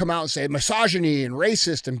people come out and say misogyny and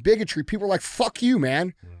racist and bigotry, people are like, fuck you,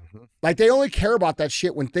 man. Mm-hmm. Like, they only care about that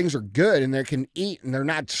shit when things are good and they can eat and they're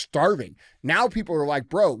not starving. Now people are like,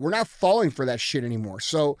 bro, we're not falling for that shit anymore.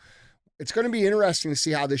 So it's going to be interesting to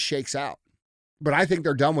see how this shakes out. But I think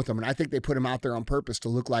they're done with him, and I think they put him out there on purpose to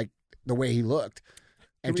look like the way he looked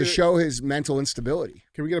and to show his mental instability.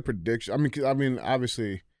 Can we get a prediction? I mean,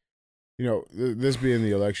 obviously, this being the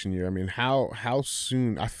election year, I mean, how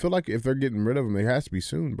soon? I feel like if they're getting rid of him, it has to be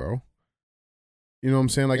soon, bro. You know what I'm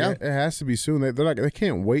saying? Like, it has to be soon. They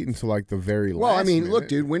can't wait until like the very last. Well, I mean, minute. Look,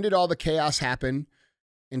 dude, when did all the chaos happen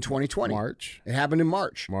in 2020? March. It happened in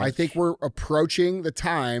March. I think we're approaching the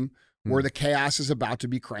time where the chaos is about to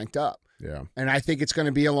be cranked up. Yeah. And I think it's going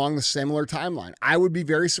to be along the similar timeline. I would be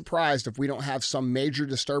very surprised if we don't have some major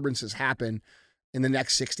disturbances happen in the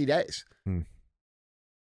next 60 days.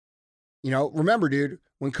 Remember, dude,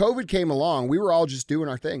 when COVID came along, we were all just doing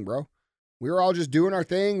our thing, bro. We were all just doing our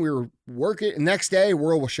thing. We were working. And next day,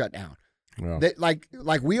 world will shut down. Yeah. Like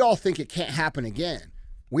we all think it can't happen again.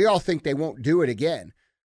 We all think they won't do it again.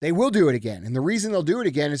 They will do it again. And the reason they'll do it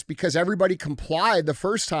again is because everybody complied the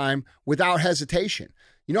first time without hesitation.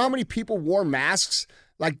 You know how many people wore masks?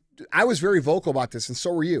 Like, I was very vocal about this, and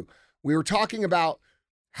so were you. We were talking about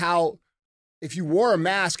how if you wore a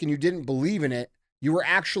mask and you didn't believe in it, you were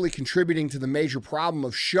actually contributing to the major problem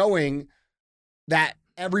of showing that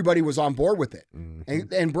everybody was on board with it.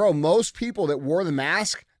 Mm-hmm. And bro, most people that wore the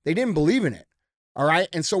mask, they didn't believe in it. All right.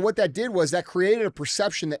 And so what that did was that created a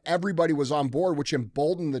perception that everybody was on board, which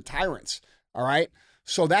emboldened the tyrants. All right.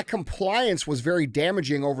 So that compliance was very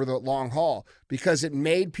damaging over the long haul because it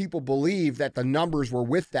made people believe that the numbers were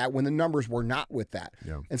with that when the numbers were not with that.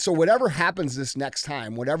 Yeah. And so whatever happens this next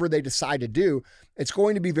time, whatever they decide to do, it's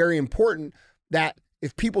going to be very important that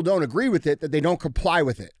if people don't agree with it, that they don't comply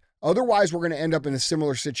with it. Otherwise, we're going to end up in a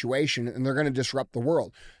similar situation and they're going to disrupt the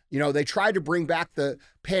world. They tried to bring back the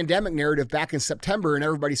pandemic narrative back in September and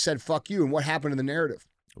everybody said, fuck you. And what happened to the narrative?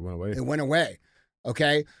 It went away. It went away.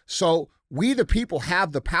 Okay. So we, the people,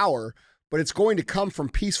 have the power, but it's going to come from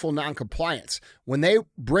peaceful noncompliance. When they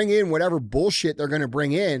bring in whatever bullshit they're going to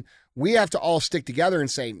bring in, we have to all stick together and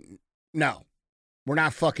say, no, we're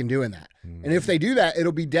not fucking doing that. Mm-hmm. And if they do that,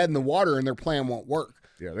 it'll be dead in the water and their plan won't work.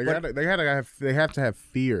 Yeah, they have to have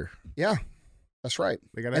fear. Yeah, that's right.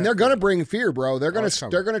 And they're going to bring fear, bro. They're going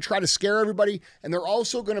to try to scare everybody, and they're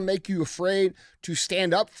also going to make you afraid to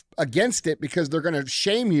stand up against it because they're going to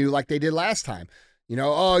shame you like they did last time.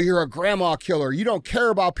 Oh, you're a grandma killer. You don't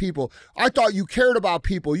care about people. I thought you cared about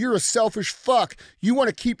people. You're a selfish fuck. You want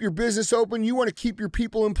to keep your business open. You want to keep your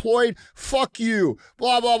people employed. Fuck you.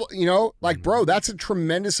 Blah, blah, blah. Bro, that's a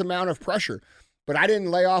tremendous amount of pressure. But I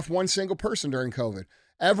didn't lay off one single person during COVID.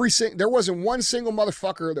 There wasn't one single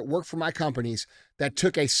motherfucker that worked for my companies that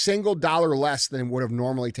took a single dollar less than would have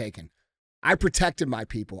normally taken. I protected my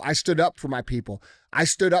people. I stood up for my people. I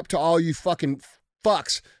stood up to all you fucking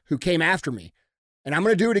fucks who came after me. And I'm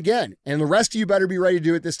going to do it again. And the rest of you better be ready to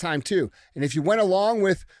do it this time too. And if you went along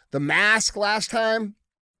with the mask last time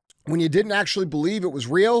when you didn't actually believe it was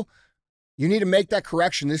real, you need to make that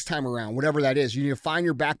correction this time around, whatever that is. You need to find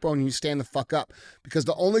your backbone and you stand the fuck up. Because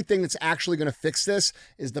the only thing that's actually going to fix this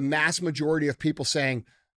is the mass majority of people saying,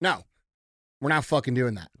 no, we're not fucking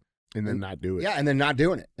doing that. And then not do it. Yeah, and then not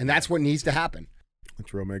doing it. And that's what needs to happen.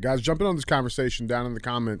 That's real, man. Guys, jump in on this conversation down in the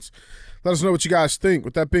comments. Let us know what you guys think.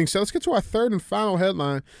 With that being said, let's get to our third and final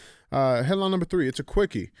headline. Headline number 3. It's a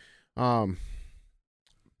quickie. But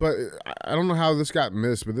I don't know how this got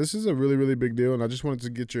missed, but this is a really, really big deal, and I just wanted to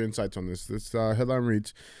get your insights on this. This headline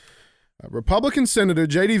reads, Republican Senator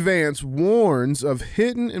J.D. Vance warns of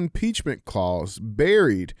hidden impeachment clause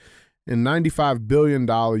buried in $95 billion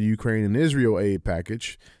Ukraine and Israel aid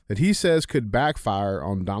package that he says could backfire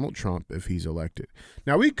on Donald Trump if he's elected.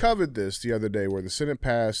 Now, we covered this the other day where the Senate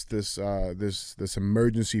passed this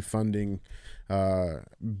emergency funding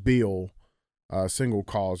bill, single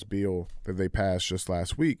cause bill that they passed just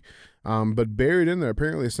last week. But buried in there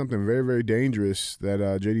apparently is something very, very dangerous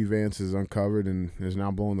that J.D. Vance has uncovered and is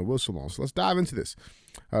now blowing the whistle on. So let's dive into this.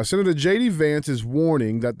 Senator J.D. Vance is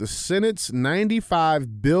warning that the Senate's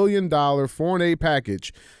 $95 billion foreign aid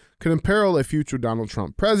package could imperil a future Donald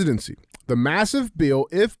Trump presidency. The massive bill,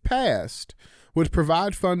 if passed, would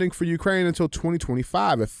provide funding for Ukraine until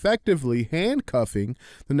 2025, effectively handcuffing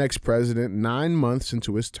the next president 9 months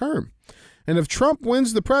into his term. And if Trump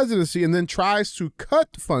wins the presidency and then tries to cut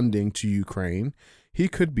funding to Ukraine, he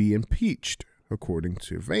could be impeached, according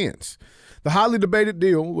to Vance. The highly debated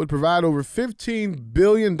deal would provide over $15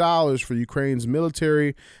 billion for Ukraine's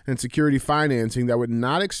military and security financing that would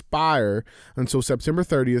not expire until September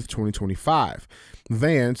 30th, 2025.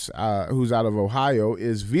 Vance, who's out of Ohio,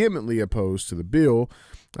 is vehemently opposed to the bill,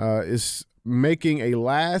 is making a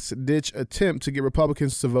last-ditch attempt to get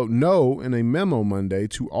Republicans to vote no in a memo Monday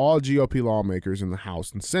to all GOP lawmakers in the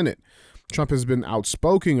House and Senate. Trump has been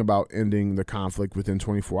outspoken about ending the conflict within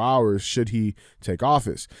 24 hours should he take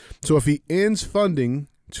office. So if he ends funding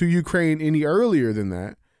to Ukraine any earlier than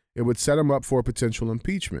that, it would set him up for potential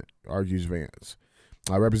impeachment, argues Vance.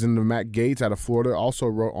 Representative Matt Gaetz out of Florida also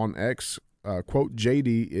wrote on X, quote,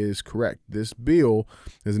 J.D. is correct. This bill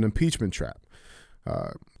is an impeachment trap.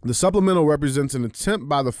 The supplemental represents an attempt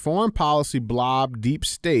by the foreign policy blob deep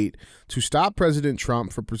state to stop President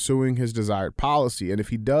Trump from pursuing his desired policy, and if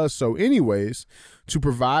he does so anyways, to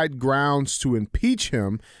provide grounds to impeach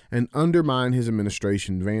him and undermine his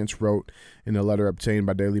administration, Vance wrote in a letter obtained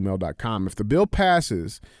by DailyMail.com. If the bill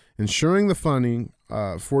passes, ensuring the funding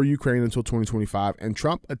for Ukraine until 2025, and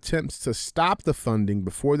Trump attempts to stop the funding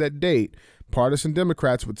before that date, partisan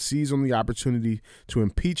Democrats would seize on the opportunity to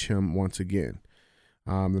impeach him once again.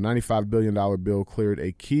 The $95 billion bill cleared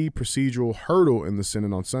a key procedural hurdle in the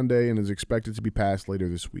Senate on Sunday and is expected to be passed later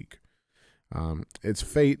this week. Its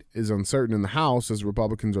fate is uncertain in the House as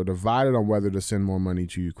Republicans are divided on whether to send more money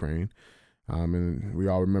to Ukraine. And we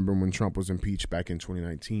all remember when Trump was impeached back in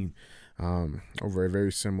 2019 over a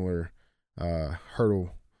very similar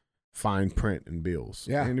hurdle fine print in bills.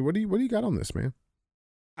 Yeah. Andy, what do you got on this, man?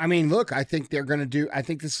 I mean, look, I think they're going to do, I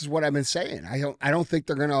think this is what I've been saying. I don't think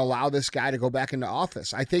they're going to allow this guy to go back into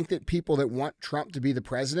office. I think that people that want Trump to be the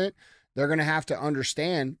president, they're going to have to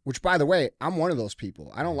understand, which by the way, I'm one of those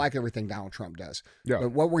people. I don't like everything Donald Trump does. Yeah.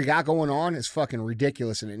 But what we got going on is fucking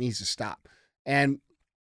ridiculous and it needs to stop. And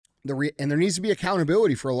there needs to be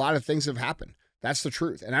accountability for a lot of things that have happened. That's the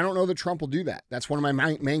truth. And I don't know that Trump will do that. That's one of my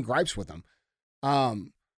main gripes with him.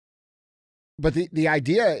 But the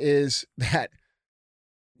idea is that,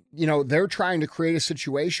 you know, they're trying to create a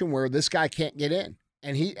situation where this guy can't get in.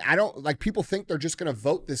 And people think they're just going to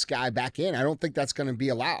vote this guy back in. I don't think that's going to be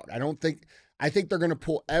allowed. I think they're going to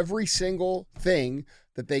pull every single thing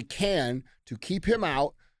that they can to keep him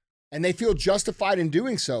out. And they feel justified in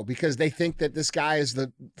doing so because they think that this guy is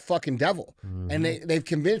the fucking devil. Mm-hmm. And they've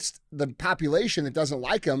convinced the population that doesn't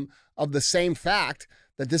like him of the same fact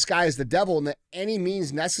that this guy is the devil and that any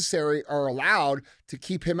means necessary are allowed to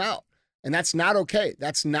keep him out. And that's not okay.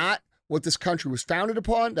 That's not what this country was founded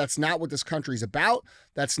upon. That's not what this country's about.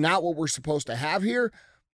 That's not what we're supposed to have here.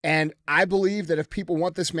 And I believe that if people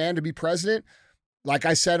want this man to be president, like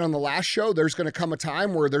I said on the last show, there's going to come a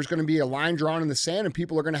time where there's going to be a line drawn in the sand and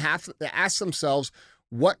people are going to have to ask themselves,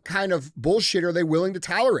 what kind of bullshit are they willing to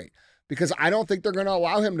tolerate? Because I don't think they're going to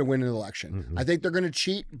allow him to win an election. Mm-hmm. I think they're going to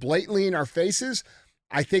cheat blatantly in our faces.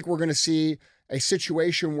 I think we're going to see a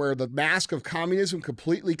situation where the mask of communism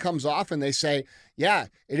completely comes off and they say, yeah,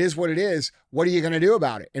 it is what it is. What are you going to do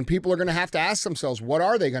about it? And people are going to have to ask themselves, what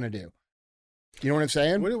are they going to do? You know what I'm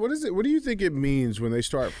saying? What is it? What do you think it means when they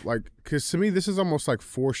start because to me this is almost like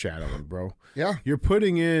foreshadowing, bro. Yeah, you're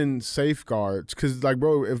putting in safeguards because,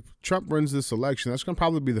 bro, if Trump wins this election, that's gonna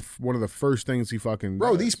probably be one of the first things he fucking.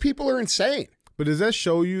 Bro, does. these people are insane. But does that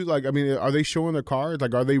show you? Are they showing their cards?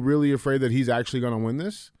 Are they really afraid that he's actually gonna win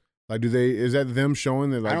this? Is that them showing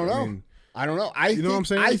that? I don't know. I don't know. You know what I'm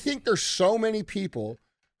saying? I think there's so many people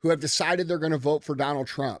who have decided they're going to vote for Donald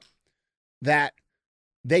Trump that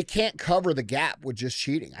they can't cover the gap with just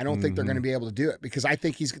cheating. I don't think they're going to be able to do it because I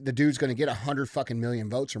think the dude's going to get 100 fucking million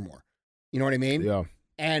votes or more. You know what I mean? Yeah.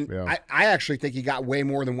 And I actually think he got way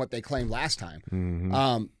more than what they claimed last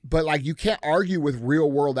time. But you can't argue with real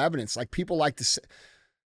world evidence. People like to say,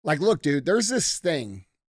 look, dude, there's this thing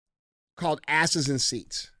called asses in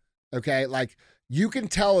seats. Okay. You can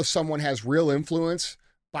tell if someone has real influence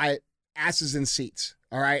by asses in seats.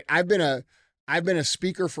 All right. I've been a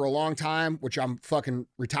speaker for a long time, which I'm fucking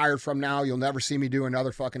retired from now. You'll never see me do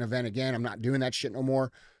another fucking event again. I'm not doing that shit no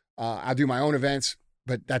more. I do my own events,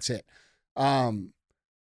 but that's it. But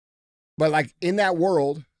in that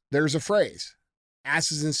world, there's a phrase,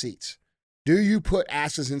 asses in seats. Do you put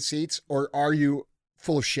asses in seats or are you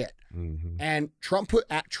full of shit? And Trump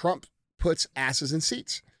puts asses in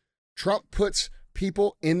seats. Trump puts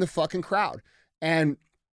people in the fucking crowd. And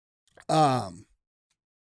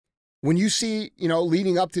when you see,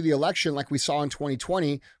 leading up to the election, like we saw in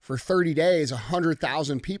 2020, for 30 days,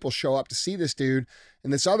 100,000 people show up to see this dude,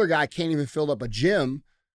 and this other guy can't even fill up a gym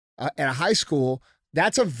at a high school,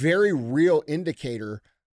 that's a very real indicator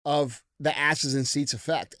of the asses in seats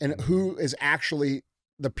effect and who is actually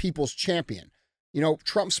the people's champion.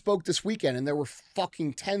 Trump spoke this weekend, and there were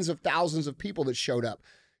fucking tens of thousands of people that showed up.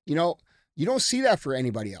 You don't see that for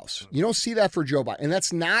anybody else. You don't see that for Joe Biden. And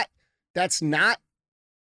that's not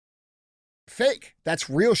fake. That's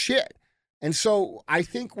real shit. And so I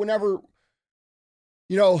think I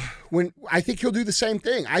think he'll do the same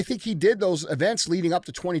thing. I think he did those events leading up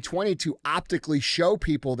to 2020 to optically show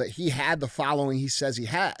people that he had the following he says he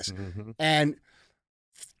has. And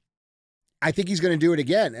I think he's going to do it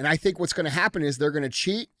again. And I think what's going to happen is they're going to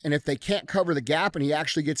cheat. And if they can't cover the gap and he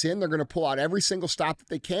actually gets in, they're going to pull out every single stop that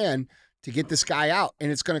they can to get this guy out.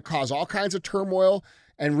 And it's going to cause all kinds of turmoil.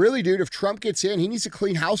 And really, dude, if Trump gets in, he needs to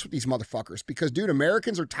clean house with these motherfuckers because, dude,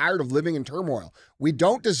 Americans are tired of living in turmoil. We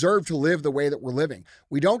don't deserve to live the way that we're living.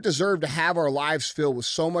 We don't deserve to have our lives filled with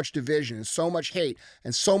so much division and so much hate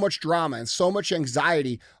and so much drama and so much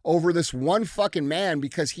anxiety over this one fucking man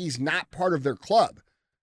because he's not part of their club.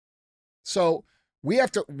 So we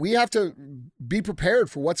have to be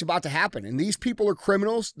prepared for what's about to happen. And these people are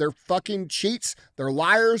criminals. They're fucking cheats. They're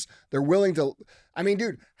liars. They're willing to... I mean,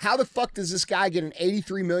 dude, how the fuck does this guy get an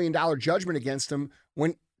 $83 million judgment against him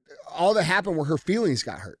when all that happened were her feelings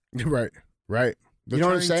got hurt? Right. They're you know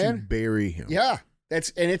what I'm saying? To bury him. Yeah.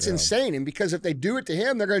 It's insane. And because if they do it to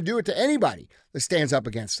him, they're going to do it to anybody that stands up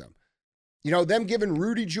against them. Them giving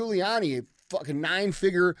Rudy Giuliani a fucking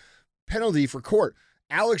 9-figure penalty for court.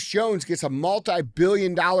 Alex Jones gets a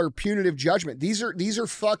multi-billion-dollar punitive judgment. These are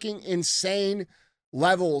fucking insane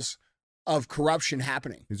levels of corruption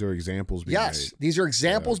happening. These are examples being made. These are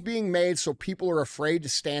examples being made so people are afraid to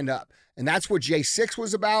stand up. And that's what J6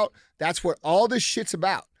 was about. That's what all this shit's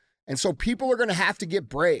about. And so people are going to have to get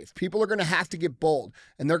brave. People are going to have to get bold.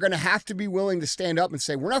 And they're going to have to be willing to stand up and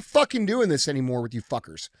say, we're not fucking doing this anymore with you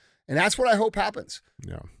fuckers. And that's what I hope happens.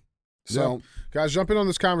 Yeah. So, guys, jump in on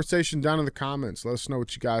this conversation down in the comments. Let us know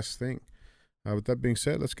what you guys think. With that being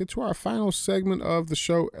said, let's get to our final segment of the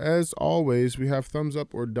show. As always, we have thumbs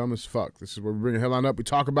up or dumb as fuck. This is where we bring a headline up, we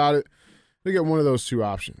talk about it. We get one of those two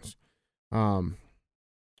options.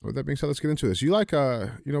 With that being said, let's get into this. You like,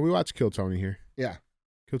 we watch Kill Tony here. Yeah.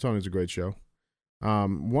 Kill Tony's a great show.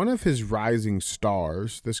 One of his rising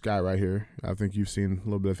stars, this guy right here, I think you've seen a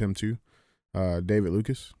little bit of him too, David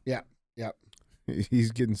Lucas. Yeah.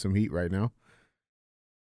 He's getting some heat right now.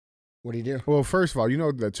 What do you do? Well, first of all, you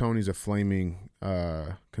know that Tony's a flaming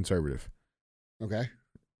conservative. Okay.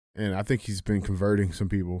 And I think he's been converting some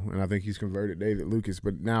people, and I think he's converted David Lucas.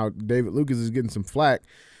 But now David Lucas is getting some flack,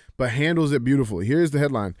 but handles it beautifully. Here's the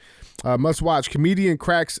headline. Must watch. Comedian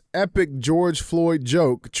cracks epic George Floyd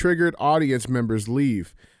joke. Triggered audience members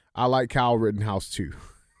leave. I like Kyle Rittenhouse, too.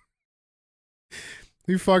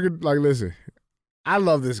 You fucking, listen, I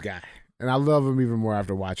love this guy. And I love him even more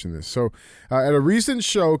after watching this. So at a recent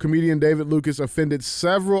show, comedian David Lucas offended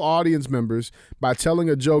several audience members by telling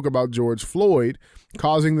a joke about George Floyd,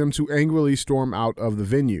 causing them to angrily storm out of the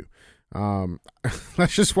venue.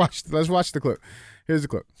 Let's watch the clip. Here's the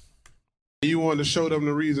clip. You wanted to show them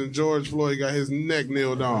the reason George Floyd got his neck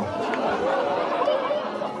nailed on.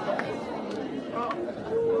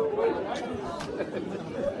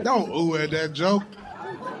 Don't ooh at that joke.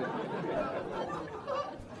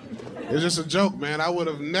 It's just a joke, man. I would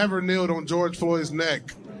have never kneeled on George Floyd's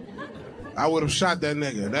neck. I would have shot that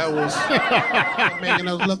nigga. That was making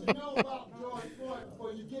us look.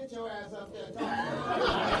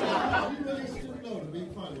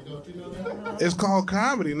 It's called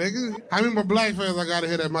comedy, nigga. How many more black fans I gotta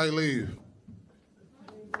hit that might leave?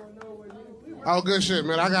 Oh, good shit,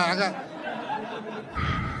 man. I got.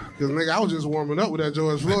 Cause nigga, I was just warming up with that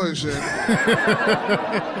George Floyd shit.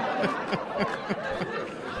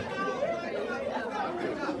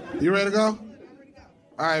 You ready to go?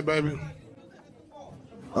 All right, baby.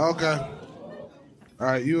 Okay. All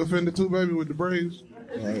right, you offended too, baby, with the braids?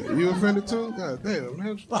 Right. You offended too? God damn,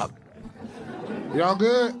 man, fuck. Y'all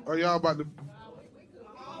good? Or y'all about to...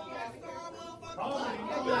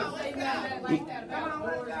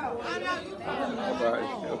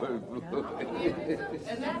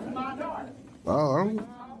 Oh, I'm...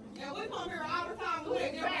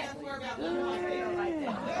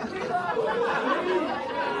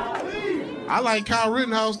 I like Kyle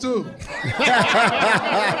Rittenhouse too.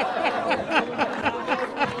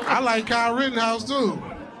 I like Kyle Rittenhouse too.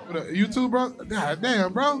 You too, bro? God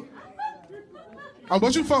damn, bro. Oh,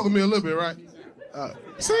 but you fuck with me a little bit, right?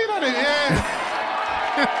 See that? Yeah.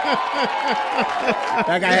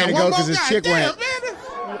 That guy had to go because his chick went.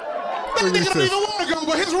 That nigga don't even want to go,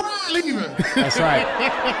 but his ride leaving. That's right.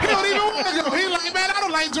 He don't even want to go. He like, man, I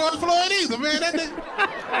don't like George Floyd either, man.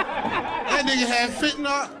 That nigga had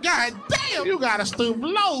fentanyl. God damn, you got to stoop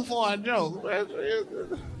low for a joke.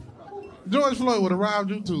 George Floyd would have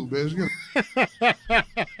robbed you too, bitch.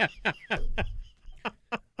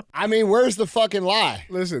 I mean, where's the fucking lie?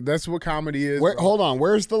 Listen, that's what comedy is. Hold on,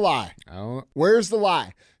 where's the lie? I don't know. Where's the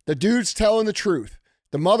lie? The dude's telling the truth.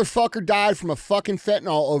 The motherfucker died from a fucking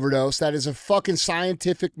fentanyl overdose. That is a fucking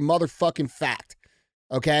scientific motherfucking fact.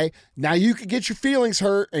 Okay? Now you could get your feelings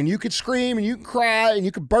hurt and you could scream and you can cry and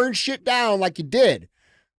you could burn shit down like you did.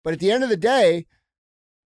 But at the end of the day,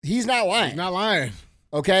 he's not lying. He's not lying.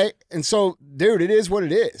 Okay? And so, dude, it is what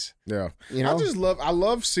it is. Yeah. You know? I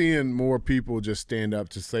love seeing more people just stand up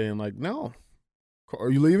to saying like, no. Are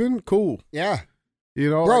you leaving? Cool. Yeah. You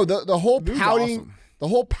know? Bro, like, the whole pouting. Awesome. The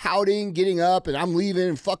whole pouting, getting up, and I'm leaving,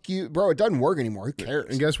 and fuck you. Bro, it doesn't work anymore. Who cares?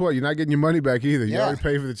 And guess what? You're not getting your money back either. You already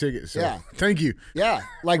paid for the ticket. So yeah. Thank you. Yeah.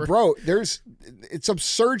 Like, bro, it's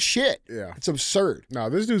absurd shit. Yeah. It's absurd. No,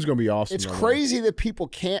 this dude's going to be awesome. It's crazy that people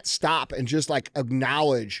can't stop and just, like,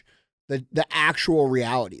 acknowledge the actual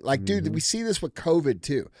reality. Like, dude, we see this with COVID,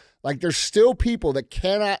 too. Like, there's still people that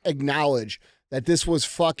cannot acknowledge that this was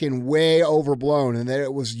fucking way overblown and that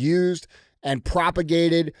it was used and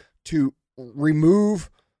propagated to remove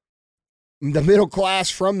the middle class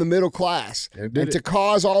from the middle class and to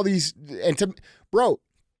cause all these bro,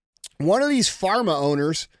 one of these pharma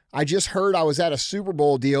owners, I just heard, I was at a Super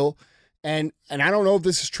Bowl deal and I don't know if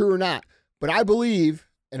this is true or not, but I believe,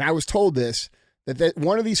 and I was told this, that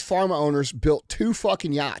one of these pharma owners built 2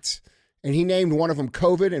 fucking yachts and he named one of them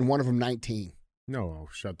COVID and one of them 19. No,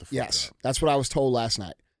 shut the fuck up. Yes, that's what I was told last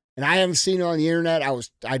night. And I haven't seen it on the internet.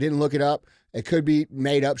 I didn't look it up. It could be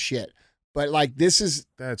made up shit. But like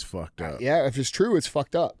that's fucked up. Yeah, if it's true, it's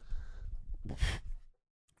fucked up.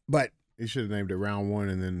 But he should have named it round 1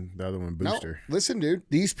 and then the other one booster. No, listen, dude,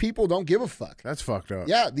 these people don't give a fuck. That's fucked up.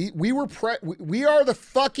 Yeah, we are the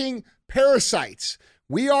fucking parasites.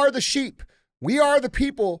 We are the sheep. We are the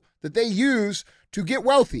people that they use to get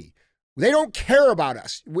wealthy. They don't care about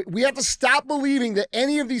us. We have to stop believing that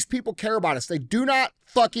any of these people care about us. They do not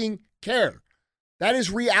fucking care. That is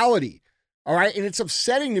reality. All right, and it's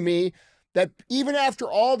upsetting to me that even after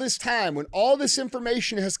all this time, when all this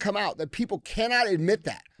information has come out, that people cannot admit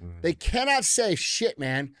that. They cannot say, shit,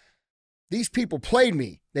 man, these people played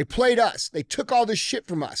me. They played us. They took all this shit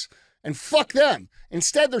from us. And fuck them.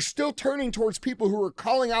 Instead, they're still turning towards people who are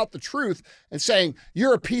calling out the truth and saying,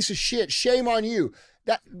 you're a piece of shit. Shame on you.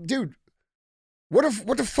 Dude, what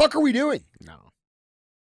the fuck are we doing?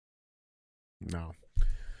 No.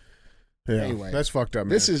 Yeah, anyway, that's fucked up,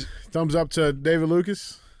 man. This is thumbs up to David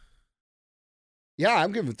Lucas. Yeah,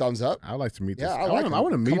 I'm giving a thumbs up. I'd like to meet this. Yeah, I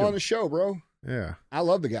want to meet him. Come on the show, bro. Yeah. I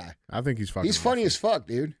love the guy. I think he's fucking He's funny as fuck,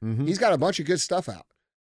 dude. Mm-hmm. He's got a bunch of good stuff out.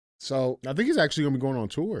 So I think he's actually going to be going on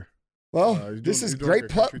tour. Well, this is great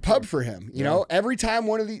pub for him. You know, every time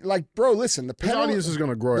one of the, like, bro, listen, the pendulum, audience is going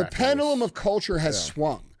to grow. The pendulum of culture has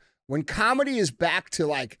swung. When comedy is back to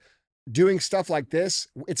like doing stuff like this,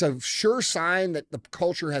 it's a sure sign that the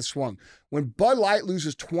culture has swung. When Bud Light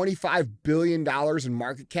loses $25 billion in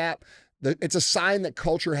market cap, it's a sign that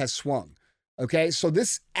culture has swung. Okay, so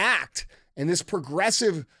this act and this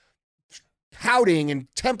progressive pouting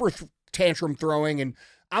and temper tantrum throwing and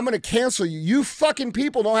I'm going to cancel you. You fucking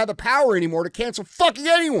people don't have the power anymore to cancel fucking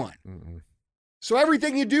anyone. So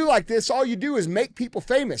everything you do like this, all you do is make people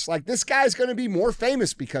famous. Like, this guy's going to be more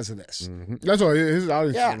famous because of this. That's why his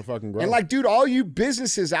audience is going to fucking grow. And like, dude, all you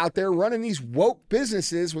businesses out there running these woke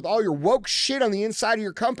businesses with all your woke shit on the inside of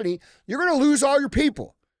your company, you're going to lose all your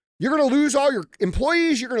people. You're going to lose all your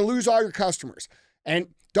employees. You're going to lose all your customers. And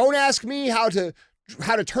don't ask me how to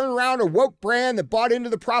turn around a woke brand that bought into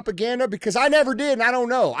the propaganda, because I never did and I don't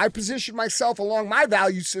know. I positioned myself along my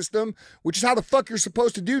value system, which is how the fuck you're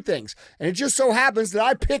supposed to do things. And it just so happens that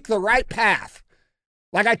I picked the right path.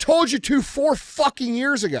 Like I told you to 4 fucking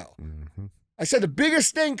years ago. I said the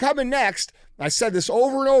biggest thing coming next, I said this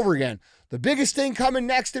over and over again, the biggest thing coming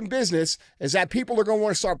next in business is that people are going to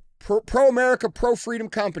want to start pro-America, pro-freedom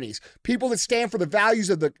companies, people that stand for the values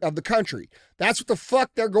of the country. That's what the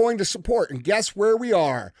fuck they're going to support. And guess where we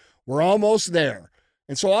are? We're almost there.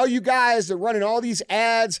 And so all you guys that are running all these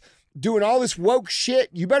ads, doing all this woke shit,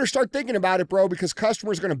 you better start thinking about it, bro, because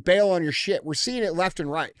customers are going to bail on your shit. We're seeing it left and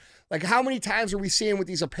right. Like, how many times are we seeing with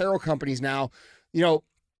these apparel companies now, you know,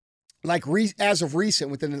 like as of recent,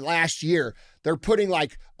 within the last year, they're putting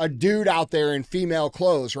like a dude out there in female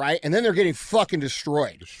clothes, right? And then they're getting fucking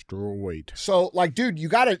destroyed. So like, dude, you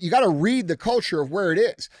gotta read the culture of where it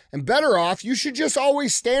is. And better off, you should just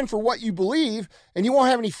always stand for what you believe and you won't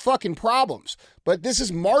have any fucking problems. But this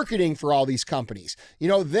is marketing for all these companies. You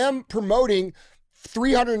know, them promoting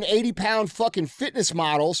 380-pound fucking fitness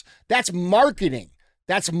models, that's marketing.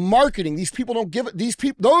 That's marketing. These people don't give it.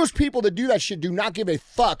 Those people that do that shit do not give a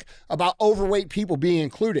fuck about overweight people being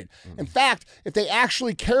included. In fact, if they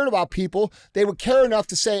actually cared about people, they would care enough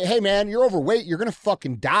to say, "Hey, man, you're overweight. You're gonna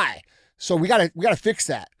fucking die. So we gotta fix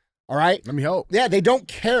that. All right? Let me help." Yeah, they don't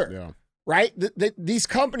care. Yeah. Right? These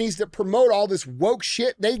companies that promote all this woke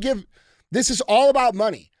shit, this is all about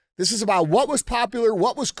money. This is about what was popular,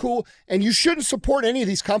 what was cool, and you shouldn't support any of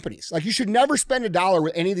these companies. Like, you should never spend $1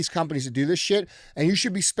 with any of these companies that do this shit, and you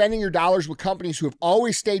should be spending your dollars with companies who have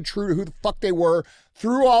always stayed true to who the fuck they were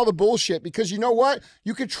through all the bullshit, because you know what?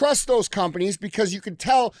 You can trust those companies because you can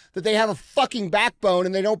tell that they have a fucking backbone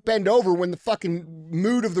and they don't bend over when the fucking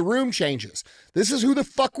mood of the room changes. This is who the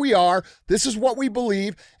fuck we are. This is what we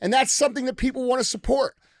believe, and that's something that people want to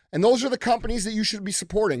support. And those are the companies that you should be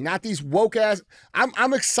supporting, not these woke ass.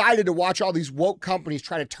 I'm excited to watch all these woke companies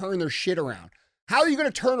try to turn their shit around. How are you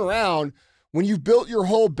going to turn around when you've built your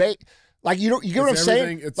whole base? Like, you get what I'm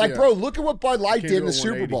saying? Like, bro, look at what Bud Light did in the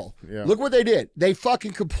Super Bowl. Yeah. Look what they did. They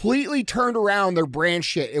fucking completely turned around their brand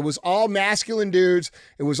shit. It was all masculine dudes.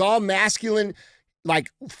 It was all masculine, like,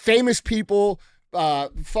 famous people.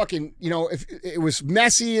 Fucking, you know, if it was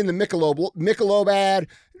Messi in the Michelob ad,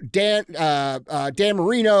 Dan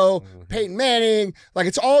Marino, Peyton Manning, like,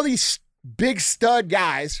 it's all these big stud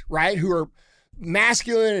guys, right, who are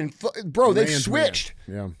masculine and bro, they've switched.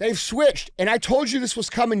 Yeah. They've switched. And I told you this was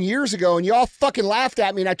coming years ago, and y'all fucking laughed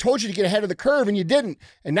at me, and I told you to get ahead of the curve, and you didn't.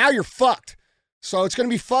 And now you're fucked. So it's going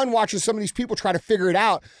to be fun watching some of these people try to figure it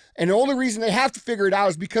out. And the only reason they have to figure it out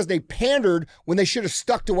is because they pandered when they should have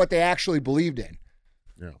stuck to what they actually believed in.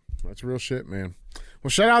 Yeah, that's real shit, man. Well,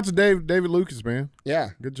 shout out to David Lucas, man. Yeah.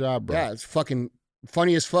 Good job, bro. Yeah, it's fucking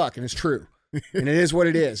funny as fuck, and it's true. And it is what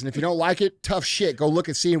it is. And if you don't like it, tough shit. Go look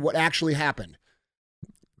and see what actually happened.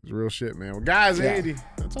 It's real shit, man. Well, guys, Yeah. Andy,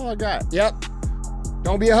 that's all I got. Yep.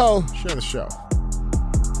 Don't be a hoe. Share the show.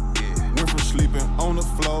 Went from sleeping on the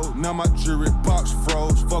floor, now my jewelry box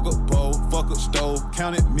froze. Fuck a bowl, fuck a stove,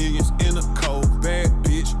 counted millions in a cold. Bad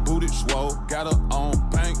bitch, booted swole, got her on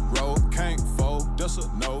bankroll, can't fold, that's a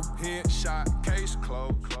no. Headshot, case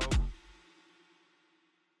closed.